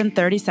takes less than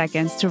 30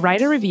 seconds to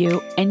write a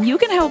review, and you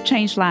can help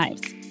change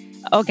lives.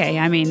 Okay,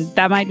 I mean,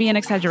 that might be an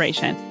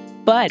exaggeration,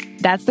 but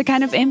that's the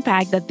kind of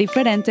impact that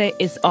Diferente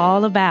is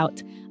all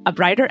about. A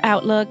brighter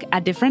outlook,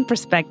 a different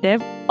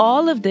perspective,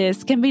 all of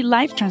this can be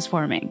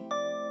life-transforming.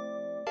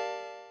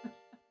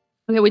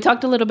 Okay, we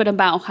talked a little bit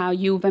about how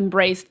you've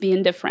embraced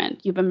being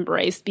different. You've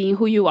embraced being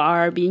who you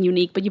are, being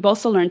unique, but you've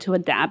also learned to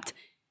adapt.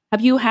 Have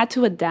you had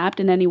to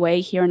adapt in any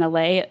way here in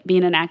LA,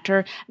 being an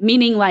actor?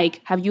 Meaning,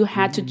 have you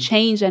had to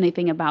change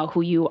anything about who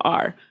you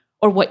are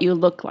or what you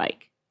look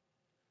like?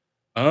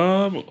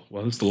 Well,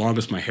 it's the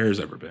longest my hair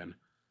has ever been.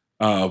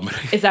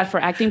 Is that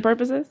for acting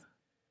purposes?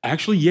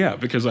 Actually, yeah,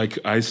 because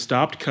I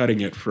stopped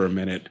cutting it for a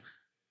minute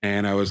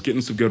and I was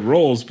getting some good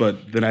roles,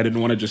 but then I didn't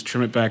want to just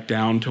trim it back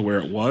down to where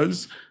it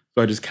was.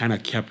 So I just kind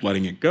of kept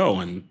letting it go,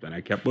 and then I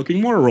kept booking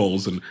more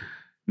roles. And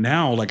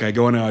now, I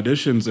go into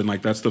auditions, and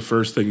that's the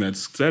first thing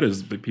that's said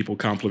is that people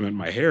compliment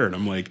my hair, and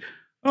I'm like,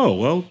 oh,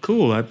 well,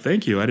 cool.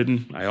 Thank you.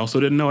 I also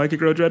didn't know I could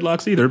grow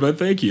dreadlocks either, but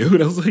thank you.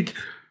 And I was like,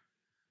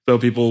 so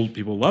people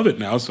love it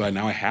now. So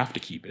now I have to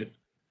keep it.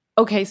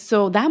 Okay,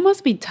 so that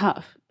must be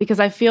tough because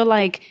I feel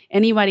like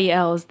anybody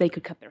else, they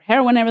could cut their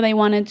hair whenever they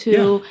wanted to.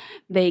 Yeah.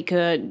 They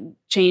could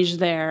change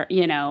their,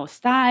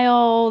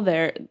 style.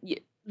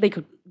 They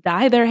could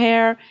dye their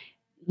hair.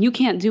 You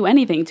can't do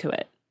anything to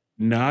it.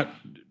 Not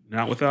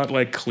without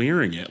like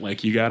clearing it.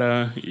 Like you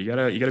gotta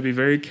be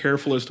very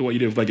careful as to what you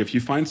do. Like if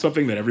you find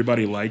something that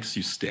everybody likes,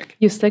 you stick.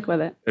 You stick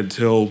with it.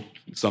 Until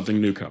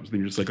something new comes. Then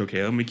you're just like,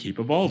 okay, let me keep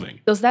evolving.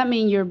 Does that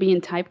mean you're being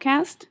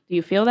typecast? Do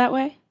you feel that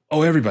way?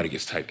 Oh, everybody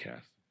gets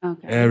typecast.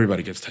 Okay.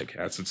 Everybody gets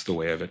typecast. It's the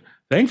way of it.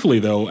 Thankfully,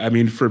 though, I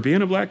mean, for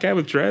being a black guy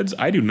with dreads,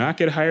 I do not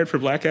get hired for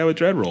black guy with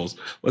dread roles.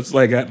 It's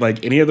like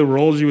any of the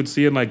roles you would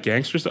see in like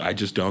gangsters. I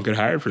just don't get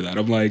hired for that.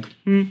 I'm like,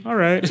 all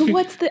right. So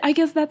I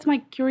guess that's my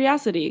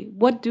curiosity.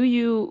 Why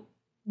do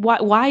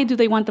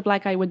they want the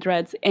black guy with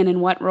dreads, and in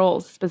what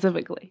roles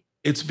specifically?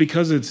 It's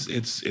because it's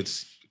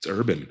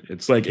urban.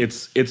 It's like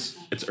it's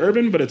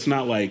urban, but it's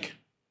not like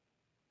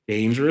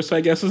dangerous,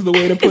 I guess is the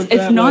way to put that.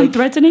 It's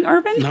non-threatening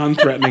urban?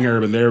 Non-threatening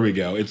urban. There we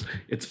go.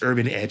 It's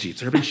urban edgy.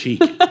 It's urban chic.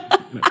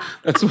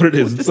 That's what it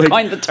is. It's like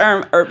coined the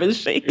term urban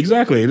chic.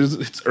 Exactly.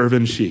 It's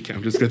urban chic.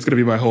 It's going to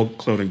be my whole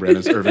clothing brand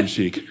is urban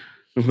chic.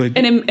 Like,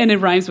 and it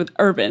rhymes with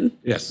urban.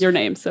 Yes. Your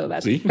name. So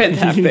that's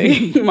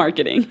fantastic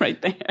marketing right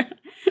there.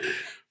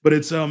 But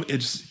it's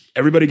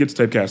everybody gets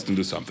typecast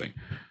into something.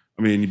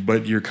 I mean,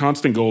 but your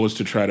constant goal is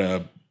to try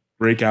to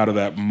break out of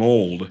that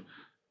mold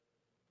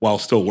while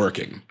still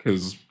working.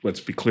 Because let's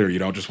be clear, you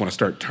don't just want to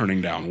start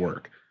turning down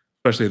work,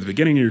 especially at the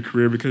beginning of your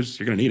career, because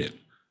you're going to need it.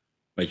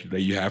 Like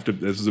you have to.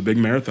 This is a big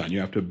marathon.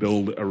 You have to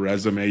build a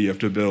resume. You have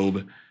to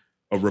build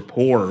a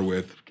rapport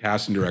with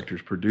casting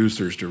directors,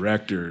 producers,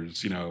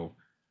 directors.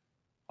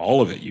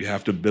 All of it. You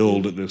have to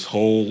build this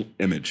whole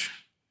image.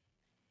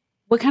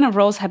 What kind of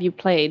roles have you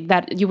played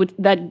that you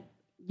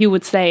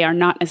would say are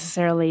not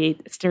necessarily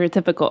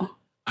stereotypical?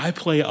 I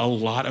play a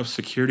lot of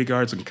security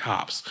guards and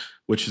cops,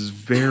 which is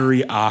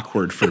very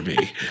awkward for me.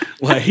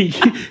 Like,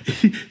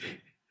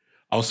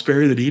 I'll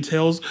spare you the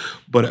details,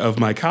 but of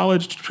my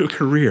college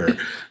career,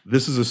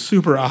 this is a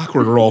super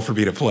awkward role for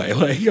me to play.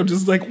 Like, I'm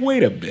just like,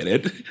 wait a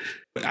minute.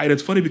 And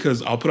it's funny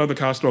because I'll put on the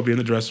costume, I'll be in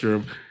the dressing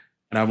room,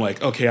 and I'm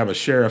like, okay, I'm a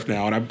sheriff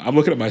now. And I'm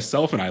looking at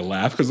myself and I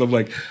laugh because I'm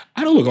like,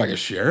 I don't look like a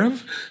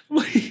sheriff.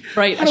 Like,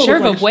 right, a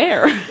sheriff of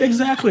where?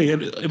 Exactly.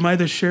 And am I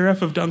the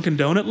sheriff of Dunkin'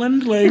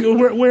 Donutland? Like,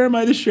 where am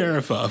I the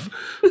sheriff of?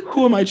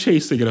 Who am I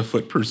chasing in a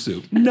foot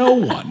pursuit? No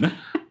one.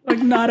 Like,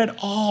 not at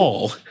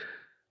all.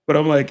 But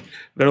I'm like,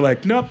 they're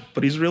like, nope,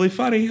 but he's really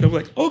funny. And I'm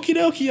like, okie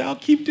dokie, I'll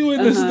keep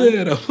doing this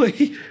then. I'm like,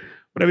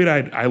 but I mean,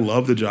 I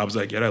love the jobs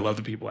I get. I love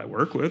the people I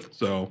work with.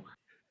 So,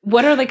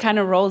 what are the kind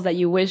of roles that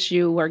you wish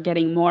you were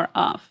getting more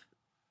of?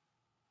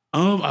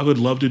 I would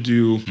love to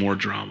do more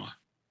drama.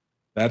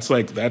 That's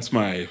my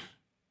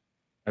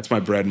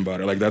bread and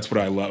butter. Like that's what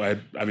I love.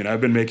 I mean,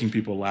 I've been making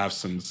people laugh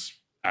since,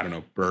 I don't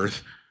know,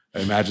 birth. I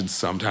imagine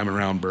sometime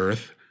around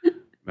birth.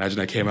 Imagine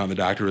I came out and the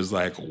doctor was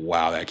like,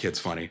 wow, that kid's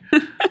funny.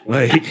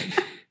 Like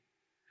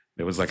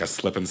it was like a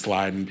slip and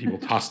slide and people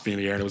tossed me in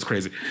the air and it was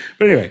crazy.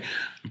 But anyway,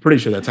 I'm pretty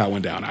sure that's how it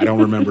went down. I don't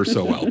remember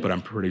so well, but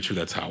I'm pretty sure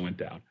that's how it went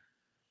down.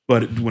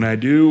 But when I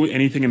do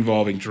anything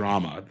involving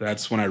drama,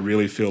 that's when I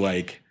really feel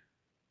like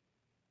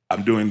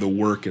I'm doing the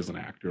work as an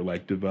actor,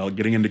 like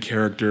getting into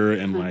character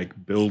and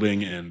like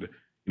building and,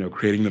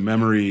 creating the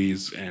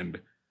memories. And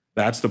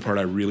that's the part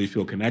I really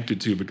feel connected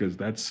to because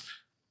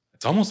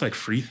it's almost like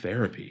free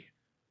therapy.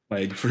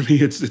 Like for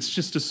me, it's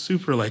just a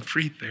super like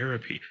free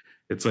therapy.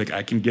 It's like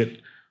I can get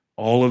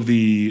all of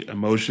the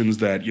emotions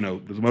that,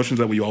 the emotions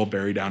that we all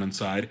bury down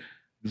inside.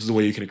 This is the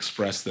way you can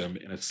express them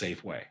in a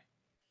safe way.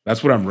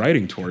 That's what I'm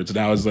writing towards. And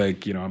I was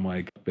like, I'm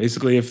like,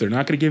 basically, if they're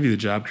not going to give you the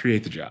job,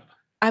 create the job.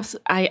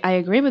 I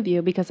agree with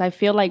you because I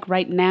feel like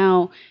right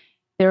now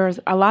there's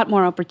a lot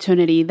more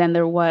opportunity than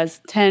there was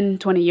 10,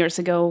 20 years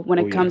ago when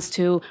it comes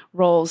to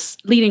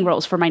leading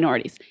roles for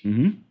minorities.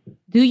 Mm-hmm.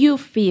 Do you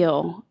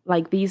feel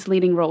like these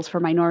leading roles for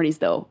minorities,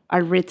 though,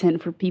 are written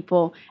for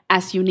people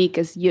as unique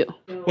as you?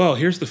 Well,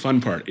 here's the fun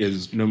part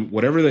is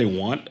whatever they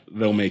want,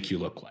 they'll make you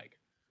look like.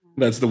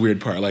 That's the weird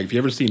part. Like, if you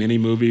ever seen any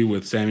movie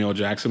with Samuel L.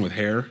 Jackson with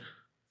hair,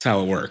 that's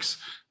how it works.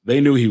 They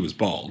knew he was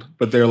bald,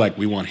 but they're like,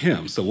 we want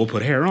him, so we'll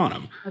put hair on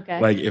him. Okay.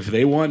 Like, if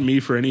they want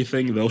me for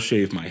anything, they'll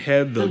shave my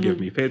head, they'll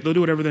give me face, they'll do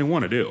whatever they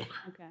want to do.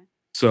 Okay.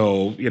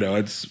 So,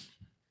 it's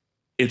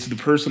the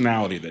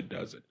personality that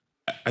does it.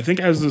 I think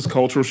as this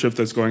cultural shift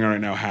that's going on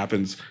right now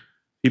happens,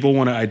 people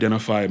want to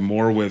identify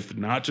more with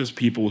not just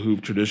people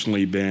who've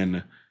traditionally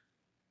been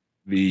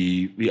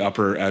the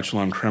upper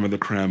echelon creme of the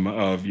creme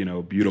of,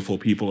 beautiful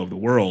people of the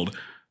world.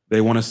 They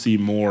want to see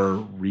more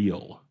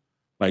real.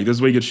 Like, this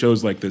is why you get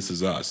shows like This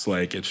Is Us.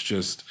 Like,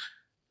 it's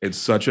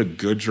such a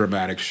good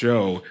dramatic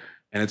show,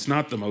 and it's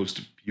not the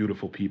most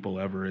beautiful people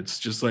ever. It's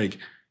just like,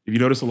 if you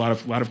notice, a lot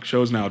of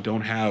shows now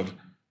don't have.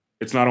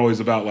 It's not always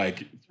about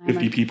like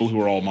 50 people who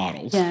are all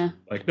models. Yeah.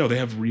 Like, no, they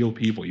have real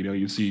people.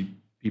 You see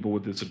people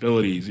with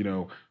disabilities.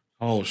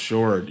 Tall,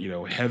 short.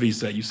 Heavy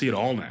set. You see it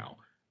all now,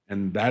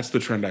 And that's the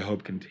trend I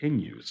hope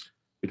continues,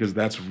 because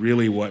that's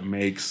really what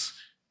makes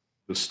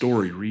the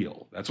story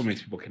real. That's what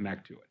makes people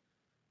connect to it.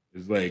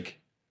 It's like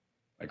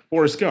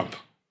Forrest Gump.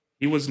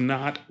 He was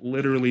not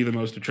literally the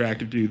most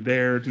attractive dude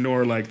there,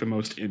 nor like the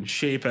most in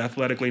shape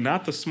athletically,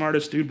 not the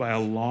smartest dude by a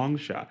long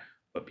shot,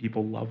 but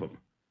people love him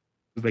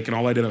because they can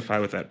all identify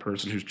with that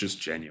person who's just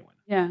genuine.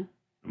 Yeah.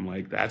 I'm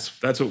like,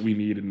 that's what we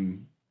need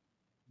in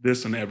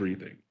this and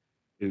everything,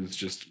 is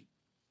just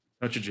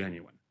such a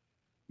genuine.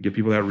 Give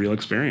people that real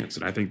experience.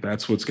 And I think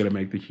that's what's going to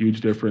make the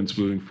huge difference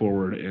moving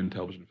forward in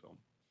television film.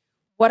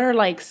 What are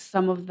like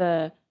some of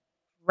the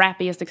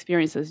rappiest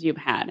experiences you've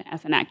had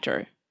as an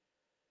actor?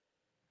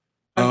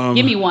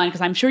 Give me one,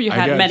 because I'm sure you've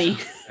had many.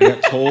 I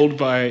got told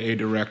by a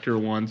director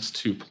once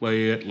to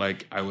play it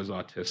like I was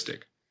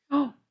autistic.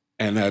 Oh.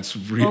 And that's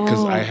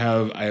because I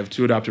have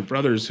two adopted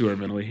brothers who are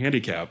mentally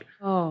handicapped.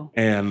 Oh.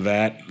 And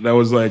that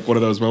was like one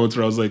of those moments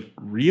where I was like,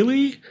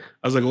 really?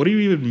 I was like, what do you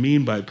even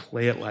mean by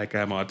play it like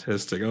I'm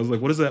autistic? I was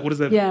like, what is that? What does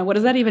that? Yeah, what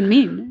does that even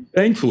mean?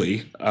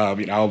 Thankfully,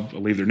 I'll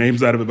leave their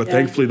names out of it, but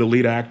thankfully the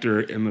lead actor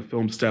in the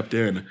film stepped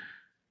in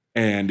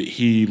and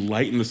he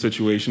lightened the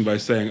situation by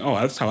saying, oh,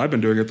 that's how I've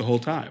been doing it the whole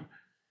time.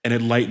 And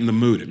it lightened the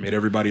mood. It made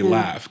everybody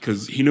laugh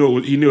because he knew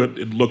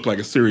it looked like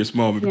a serious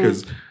moment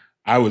because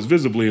I was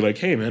visibly like,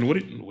 hey man, what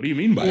do you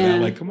mean by that?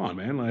 Like, come on,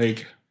 man.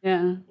 Like,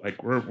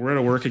 like we're in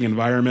a working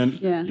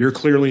environment. Yeah. You're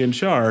clearly in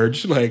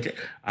charge. Like,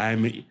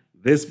 I'm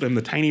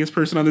the tiniest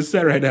person on this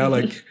set right now.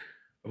 Like,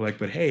 I'm like,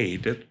 but hey,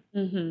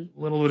 a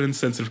little bit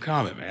insensitive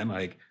comment, man.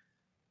 Like,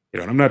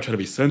 and I'm not trying to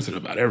be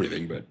sensitive about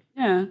everything, but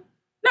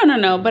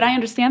No. But I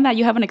understand that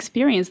you have an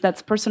experience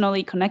that's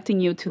personally connecting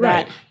you to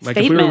that like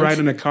statement. If we were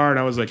riding in a car and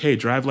I was like, hey,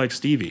 drive like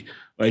Stevie.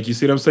 Like, you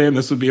see what I'm saying?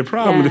 This would be a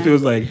problem if it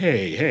was like,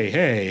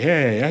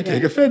 hey, I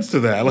take offense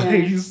to that.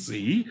 Like, you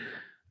see?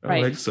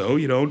 Like, so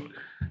you don't,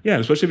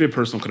 especially if you have a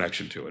personal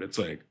connection to it. It's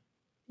like.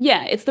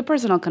 Yeah, it's the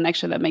personal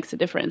connection that makes a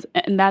difference.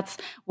 And that's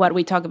what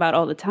we talk about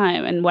all the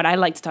time. And what I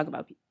like to talk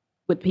about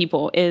with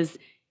people is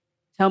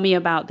tell me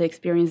about the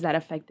experience that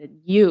affected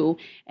you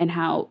and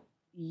how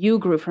you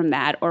grew from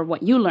that or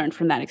what you learned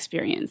from that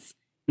experience.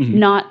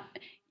 Not,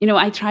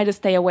 I try to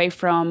stay away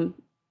from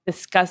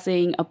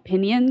discussing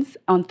opinions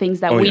on things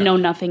that we know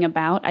nothing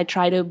about. I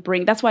try to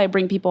that's why I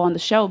bring people on the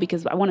show,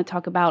 because I want to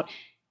talk about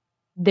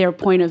their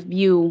point of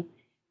view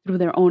through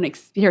their own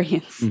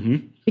experience.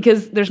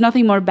 Because there's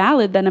nothing more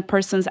valid than a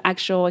person's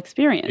actual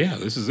experience. Yeah,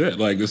 this is it.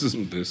 Like, this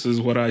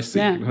is what I see.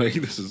 Yeah. Like,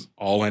 this is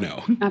all I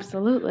know.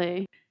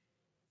 Absolutely.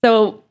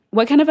 So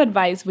what kind of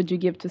advice would you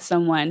give to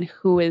someone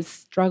who is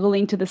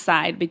struggling to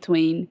decide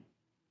between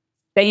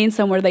staying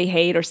somewhere they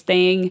hate or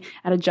staying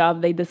at a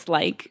job they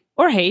dislike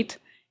or hate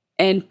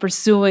and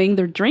pursuing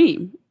their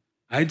dream?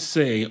 I'd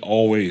say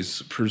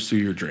always pursue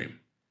your dream.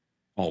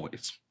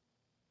 Always.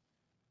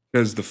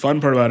 Because the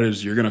fun part about it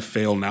is you're going to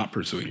fail not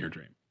pursuing your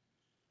dream.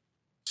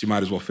 So you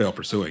might as well fail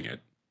pursuing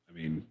it. I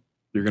mean,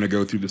 you're going to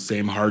go through the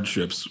same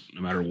hardships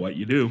no matter what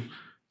you do.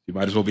 You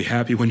might as well be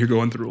happy when you're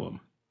going through them.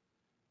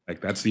 Like,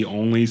 that's the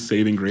only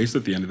saving grace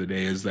at the end of the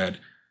day, is that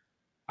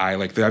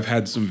I've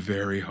had some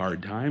very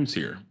hard times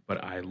here,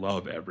 but I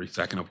love every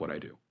second of what I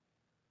do.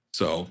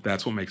 So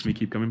that's what makes me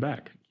keep coming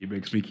back. It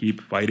makes me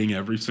keep fighting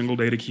every single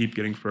day to keep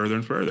getting further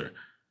and further.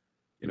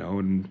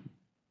 And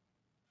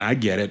I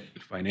get it.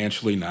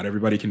 Financially, not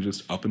everybody can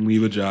just up and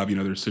leave a job.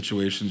 There's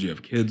situations, you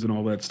have kids and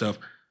all that stuff.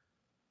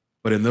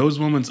 But in those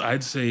moments,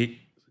 I'd say,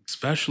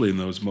 especially in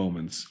those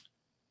moments,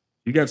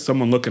 you got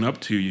someone looking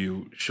up to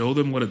you, show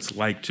them what it's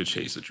like to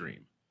chase a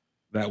dream.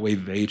 That way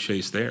they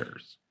chase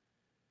theirs.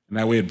 And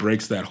that way it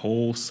breaks that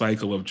whole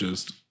cycle of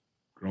just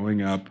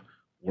growing up,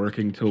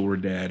 working till we're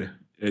dead,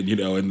 and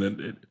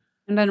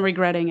and then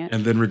regretting it.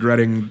 And then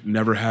regretting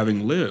never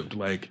having lived.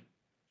 Like,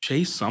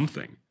 chase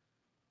something.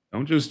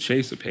 Don't just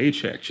chase a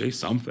paycheck. Chase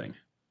something.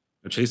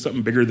 Chase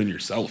something bigger than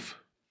yourself.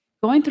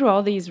 Going through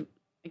all these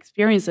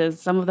experiences,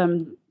 some of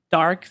them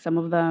dark, some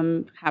of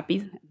them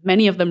happy,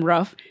 many of them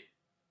rough,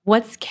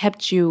 what's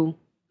kept you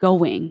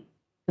going?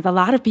 Because a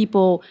lot of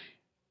people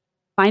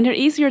find it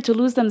easier to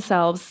lose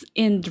themselves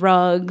in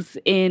drugs,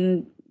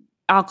 in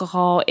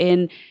alcohol,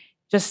 in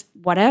just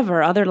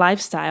whatever, other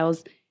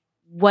lifestyles.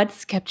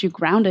 What's kept you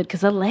grounded?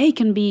 Because LA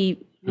can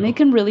be, and it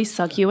can really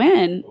suck you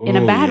in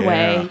a bad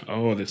way.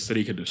 Oh, the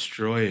city can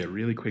destroy it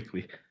really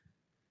quickly.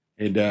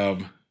 And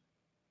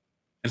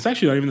it's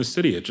actually not even the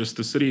city. It's just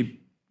the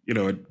city,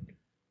 it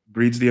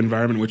breeds the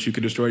environment in which you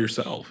can destroy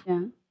yourself.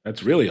 Yeah.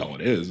 That's really all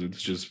it is.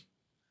 It's just,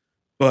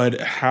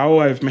 but how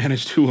I've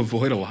managed to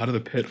avoid a lot of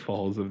the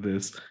pitfalls of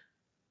this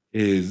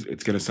is,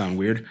 it's going to sound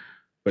weird,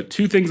 but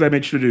two things I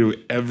make sure to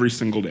do every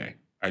single day.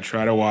 I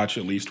try to watch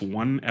at least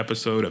one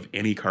episode of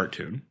any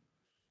cartoon,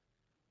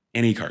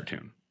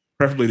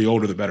 preferably the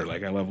older the better.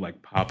 Like, I love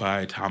like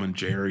Popeye, Tom and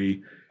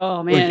Jerry.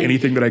 Oh man, like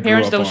anything that I grew up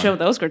on. Parents don't show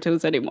those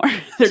cartoons anymore.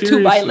 They're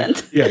too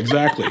violent. Yeah,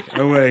 exactly.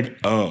 I'm like,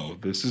 oh,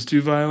 this is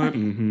too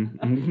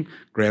violent.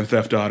 Grand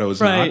Theft Auto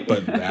is not,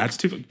 but that's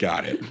too.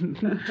 Got it.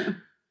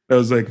 I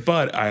was like,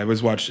 but I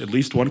always watch at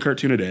least one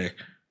cartoon a day.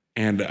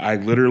 And I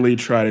literally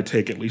try to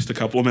take at least a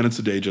couple of minutes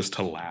a day just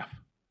to laugh.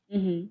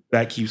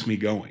 That keeps me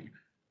going.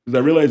 Because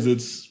I realize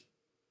it's,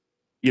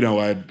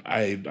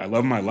 I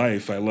love my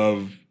life. I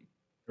love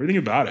everything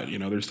about it.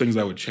 There's things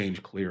I would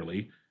change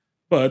clearly,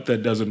 but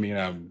that doesn't mean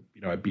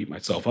I beat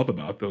myself up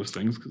about those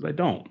things because I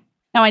don't.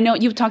 Now, I know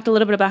you've talked a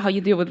little bit about how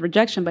you deal with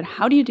rejection, but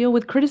how do you deal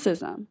with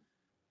criticism?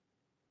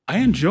 I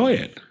enjoy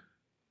it.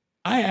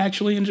 I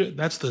actually enjoy it.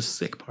 That's the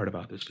sick part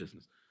about this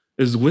business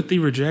is with the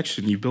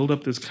rejection, you build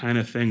up this kind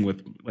of thing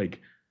with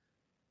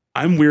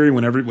I'm weary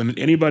when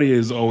anybody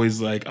is always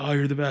like, oh,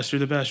 you're the best,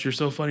 you're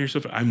so funny, you're so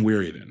funny. I'm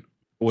weary then.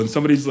 But when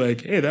somebody's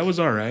like, hey, that was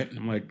all right.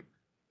 I'm like,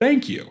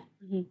 thank you.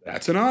 Mm-hmm.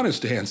 That's an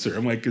honest answer.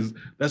 I'm like, because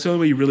that's the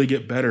only way you really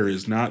get better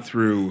is not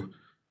through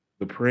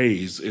the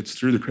praise, it's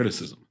through the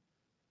criticism.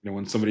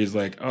 When somebody's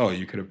like, oh,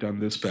 you could have done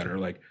this better.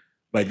 Like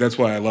that's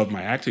why I love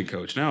my acting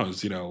coach now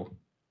is,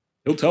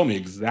 he'll tell me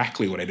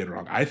exactly what I did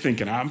wrong. I'm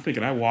thinking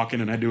I walk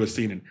in and I do a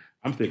scene and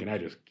I'm thinking I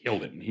just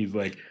killed it. And he's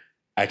like,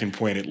 I can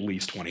point at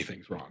least 20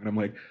 things wrong. And I'm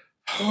like,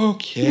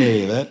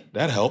 okay,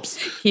 that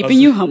helps. Keeping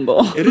you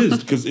humble. It is,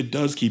 because it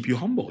does keep you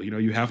humble.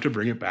 You have to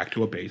bring it back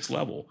to a base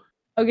level.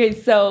 Okay,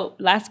 so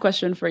last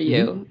question for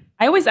you. Mm-hmm.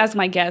 I always ask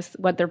my guests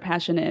what their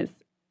passion is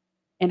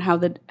and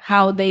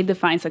how they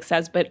define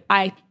success, but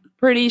I'm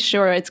pretty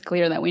sure it's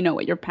clear that we know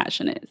what your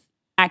passion is.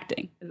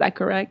 Acting. Is that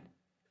correct?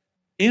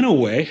 In a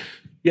way,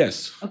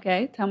 yes.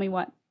 Okay, tell me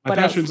what. My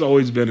passion's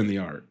always been in the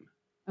art.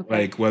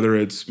 Okay. Like whether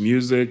it's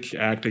music,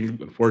 acting.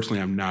 Unfortunately,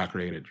 I'm not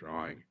great at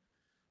drawing.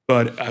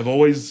 But I've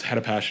always had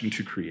a passion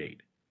to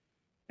create.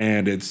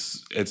 And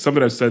it's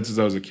something I've said since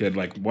I was a kid.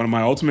 Like one of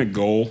my ultimate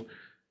goal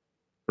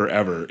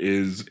forever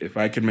is if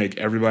I can make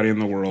everybody in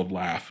the world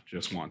laugh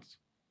just once.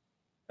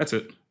 That's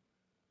it.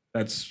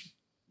 That's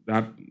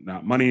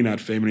not money, not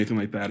fame, anything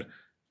like that.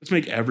 Just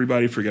make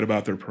everybody forget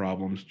about their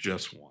problems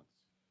just once.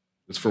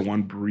 Just for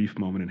one brief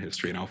moment in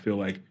history. And I'll feel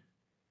like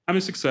I'm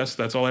a success.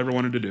 That's all I ever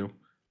wanted to do.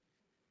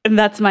 And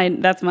that's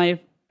my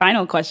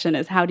final question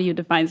is, how do you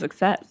define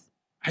success?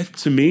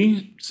 To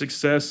me,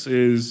 success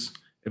is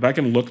if I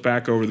can look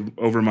back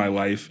over my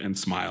life and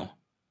smile,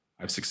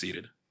 I've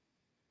succeeded.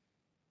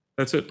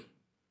 That's it.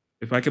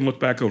 If I can look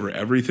back over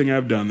everything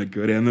I've done, the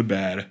good and the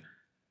bad,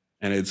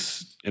 and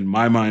it's, in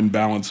my mind,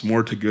 balanced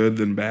more to good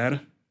than bad,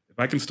 if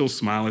I can still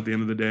smile at the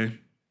end of the day,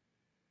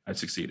 I've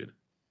succeeded.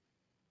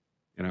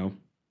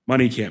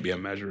 Money can't be a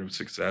measure of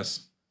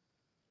success.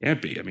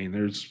 Can't be. I mean,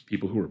 there's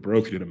people who are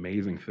broke and did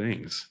amazing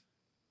things.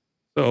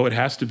 So it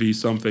has to be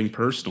something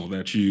personal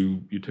that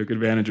you took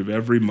advantage of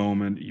every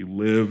moment, you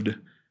lived,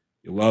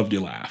 you loved, you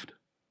laughed.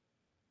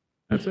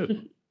 That's it.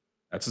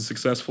 That's a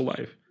successful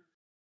life.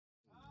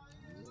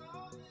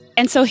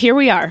 And so here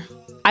we are.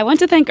 I want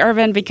to thank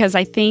Ervin because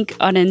I think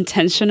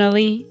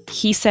unintentionally,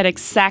 he said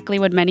exactly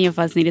what many of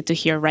us needed to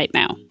hear right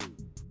now.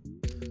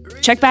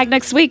 Check back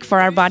next week for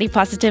our body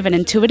positive and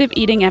intuitive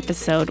eating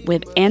episode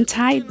with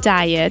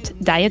anti-diet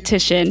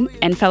dietitian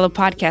and fellow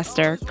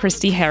podcaster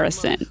Christy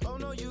Harrison.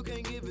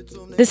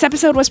 This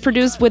episode was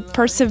produced with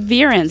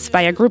perseverance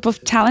by a group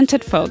of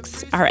talented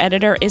folks. Our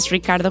editor is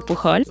Ricardo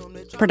Pujol,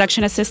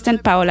 production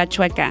assistant Paola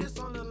Chueca.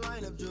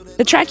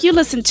 The track you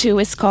listened to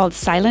is called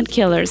Silent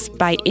Killers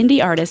by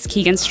indie artist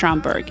Keegan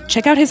Stromberg.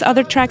 Check out his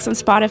other tracks on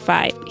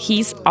Spotify.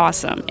 He's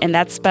awesome, and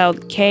that's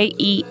spelled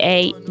Keagan.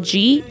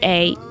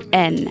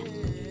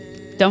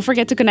 Don't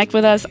forget to connect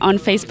with us on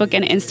Facebook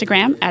and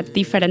Instagram at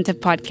Diferente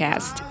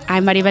Podcast.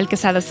 I'm Maribel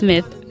Quesada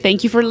Smith.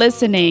 Thank you for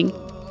listening.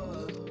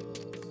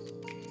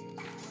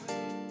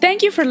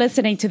 Thank you for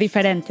listening to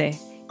Diferente.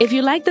 If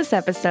you like this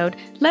episode,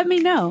 let me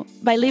know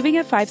by leaving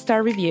a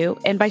 5-star review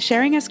and by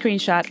sharing a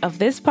screenshot of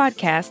this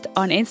podcast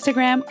on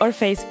Instagram or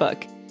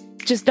Facebook.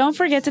 Just don't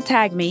forget to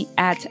tag me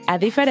at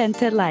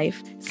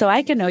 @adiferentelife so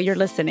I can know you're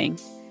listening.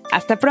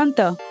 Hasta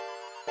pronto!